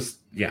 it just,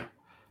 yeah.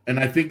 And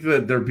I think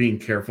that they're being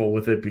careful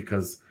with it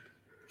because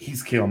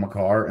he's Cale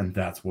Makar and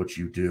that's what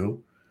you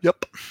do.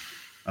 Yep.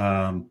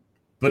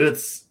 But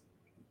it's,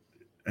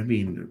 I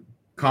mean,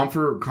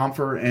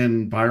 Confer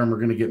and Byram are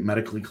going to get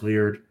medically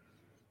cleared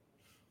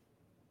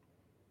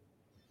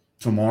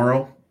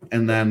tomorrow,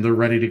 and then they're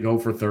ready to go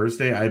for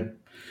Thursday. I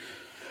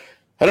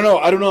don't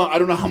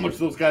know how much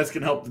those guys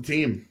can help the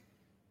team.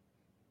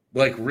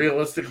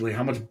 Realistically,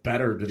 how much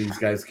better do these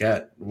guys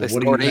get? What are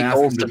you going to ask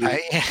them to do?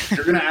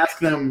 You're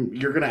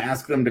going to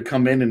ask them to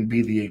come in and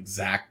be the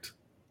exact.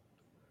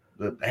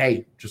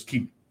 Hey, just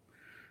keep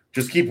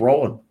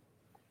rolling.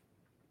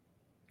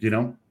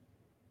 Yep.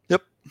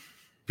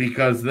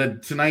 Because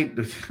tonight,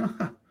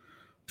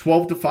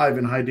 12-5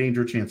 in high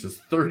danger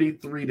chances,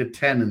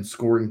 33-10 in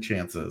scoring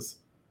chances,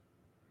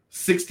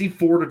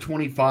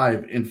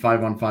 64-25 in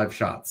 5-on-5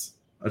 shots.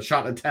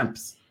 Shot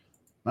attempts.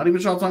 Not even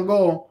shots on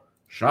goal.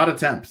 Shot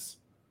attempts.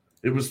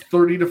 It was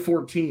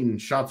 30-14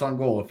 shots on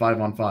goal at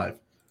 5-on-5.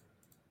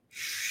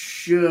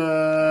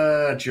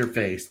 Shut your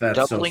face.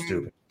 That's so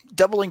stupid.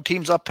 Doubling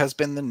teams up has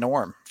been the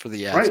norm for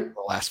the Avs in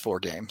the last 4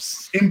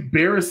 games.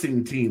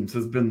 Embarrassing teams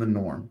has been the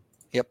norm.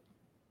 Yep.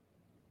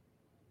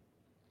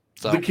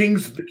 So. The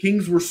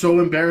Kings were so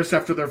embarrassed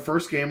after their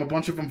first game. A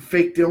bunch of them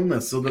faked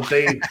illness so that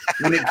they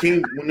when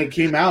it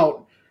came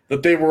out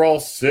that they were all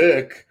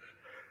sick.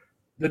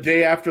 The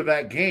day after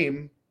that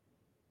game,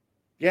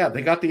 yeah,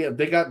 they got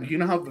you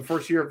know how the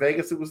first year of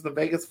Vegas it was the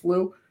Vegas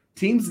flu?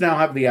 Teams now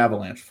have the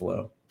Avalanche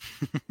flu.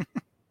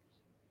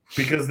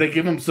 Because they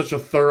give them such a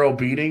thorough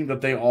beating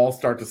that they all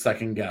start to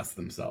second guess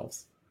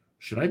themselves.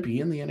 should I be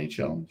in the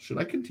NHL? Should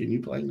I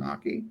continue playing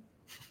hockey?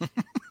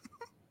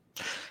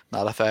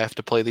 Not if I have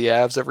to play the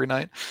Avs every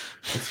night.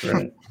 That's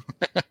right.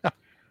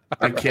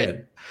 I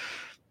kid.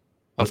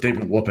 But they've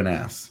been whooping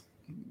ass.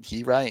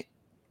 He right.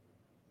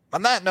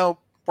 On that note,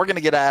 we're going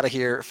to get out of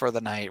here for the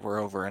night. We're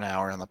over an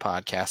hour on the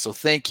podcast. So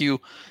thank you,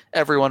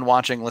 everyone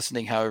watching,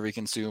 listening, however you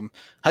consume.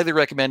 Highly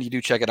recommend you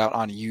do check it out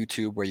on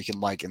YouTube, where you can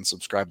like and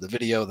subscribe to the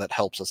video. That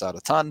helps us out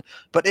a ton.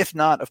 But if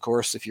not, of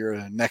course, if you're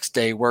a next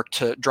day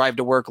drive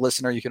to work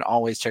listener, you can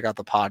always check out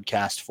the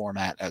podcast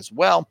format as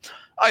well.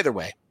 Either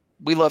way,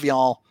 we love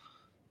y'all.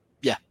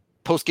 Yeah,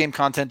 post-game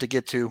content to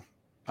get to.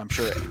 I'm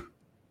sure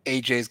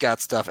AJ's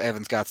got stuff.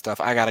 Evan's got stuff.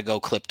 I got to go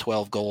clip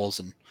 12 goals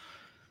and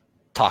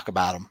talk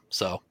about them.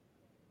 So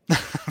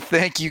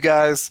thank you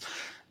guys.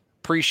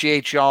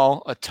 Appreciate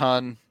y'all a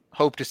ton.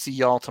 Hope to see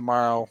y'all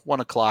tomorrow,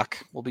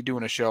 1:00. We'll be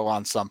doing a show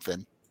on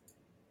something.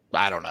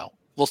 I don't know.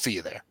 We'll see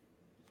you there.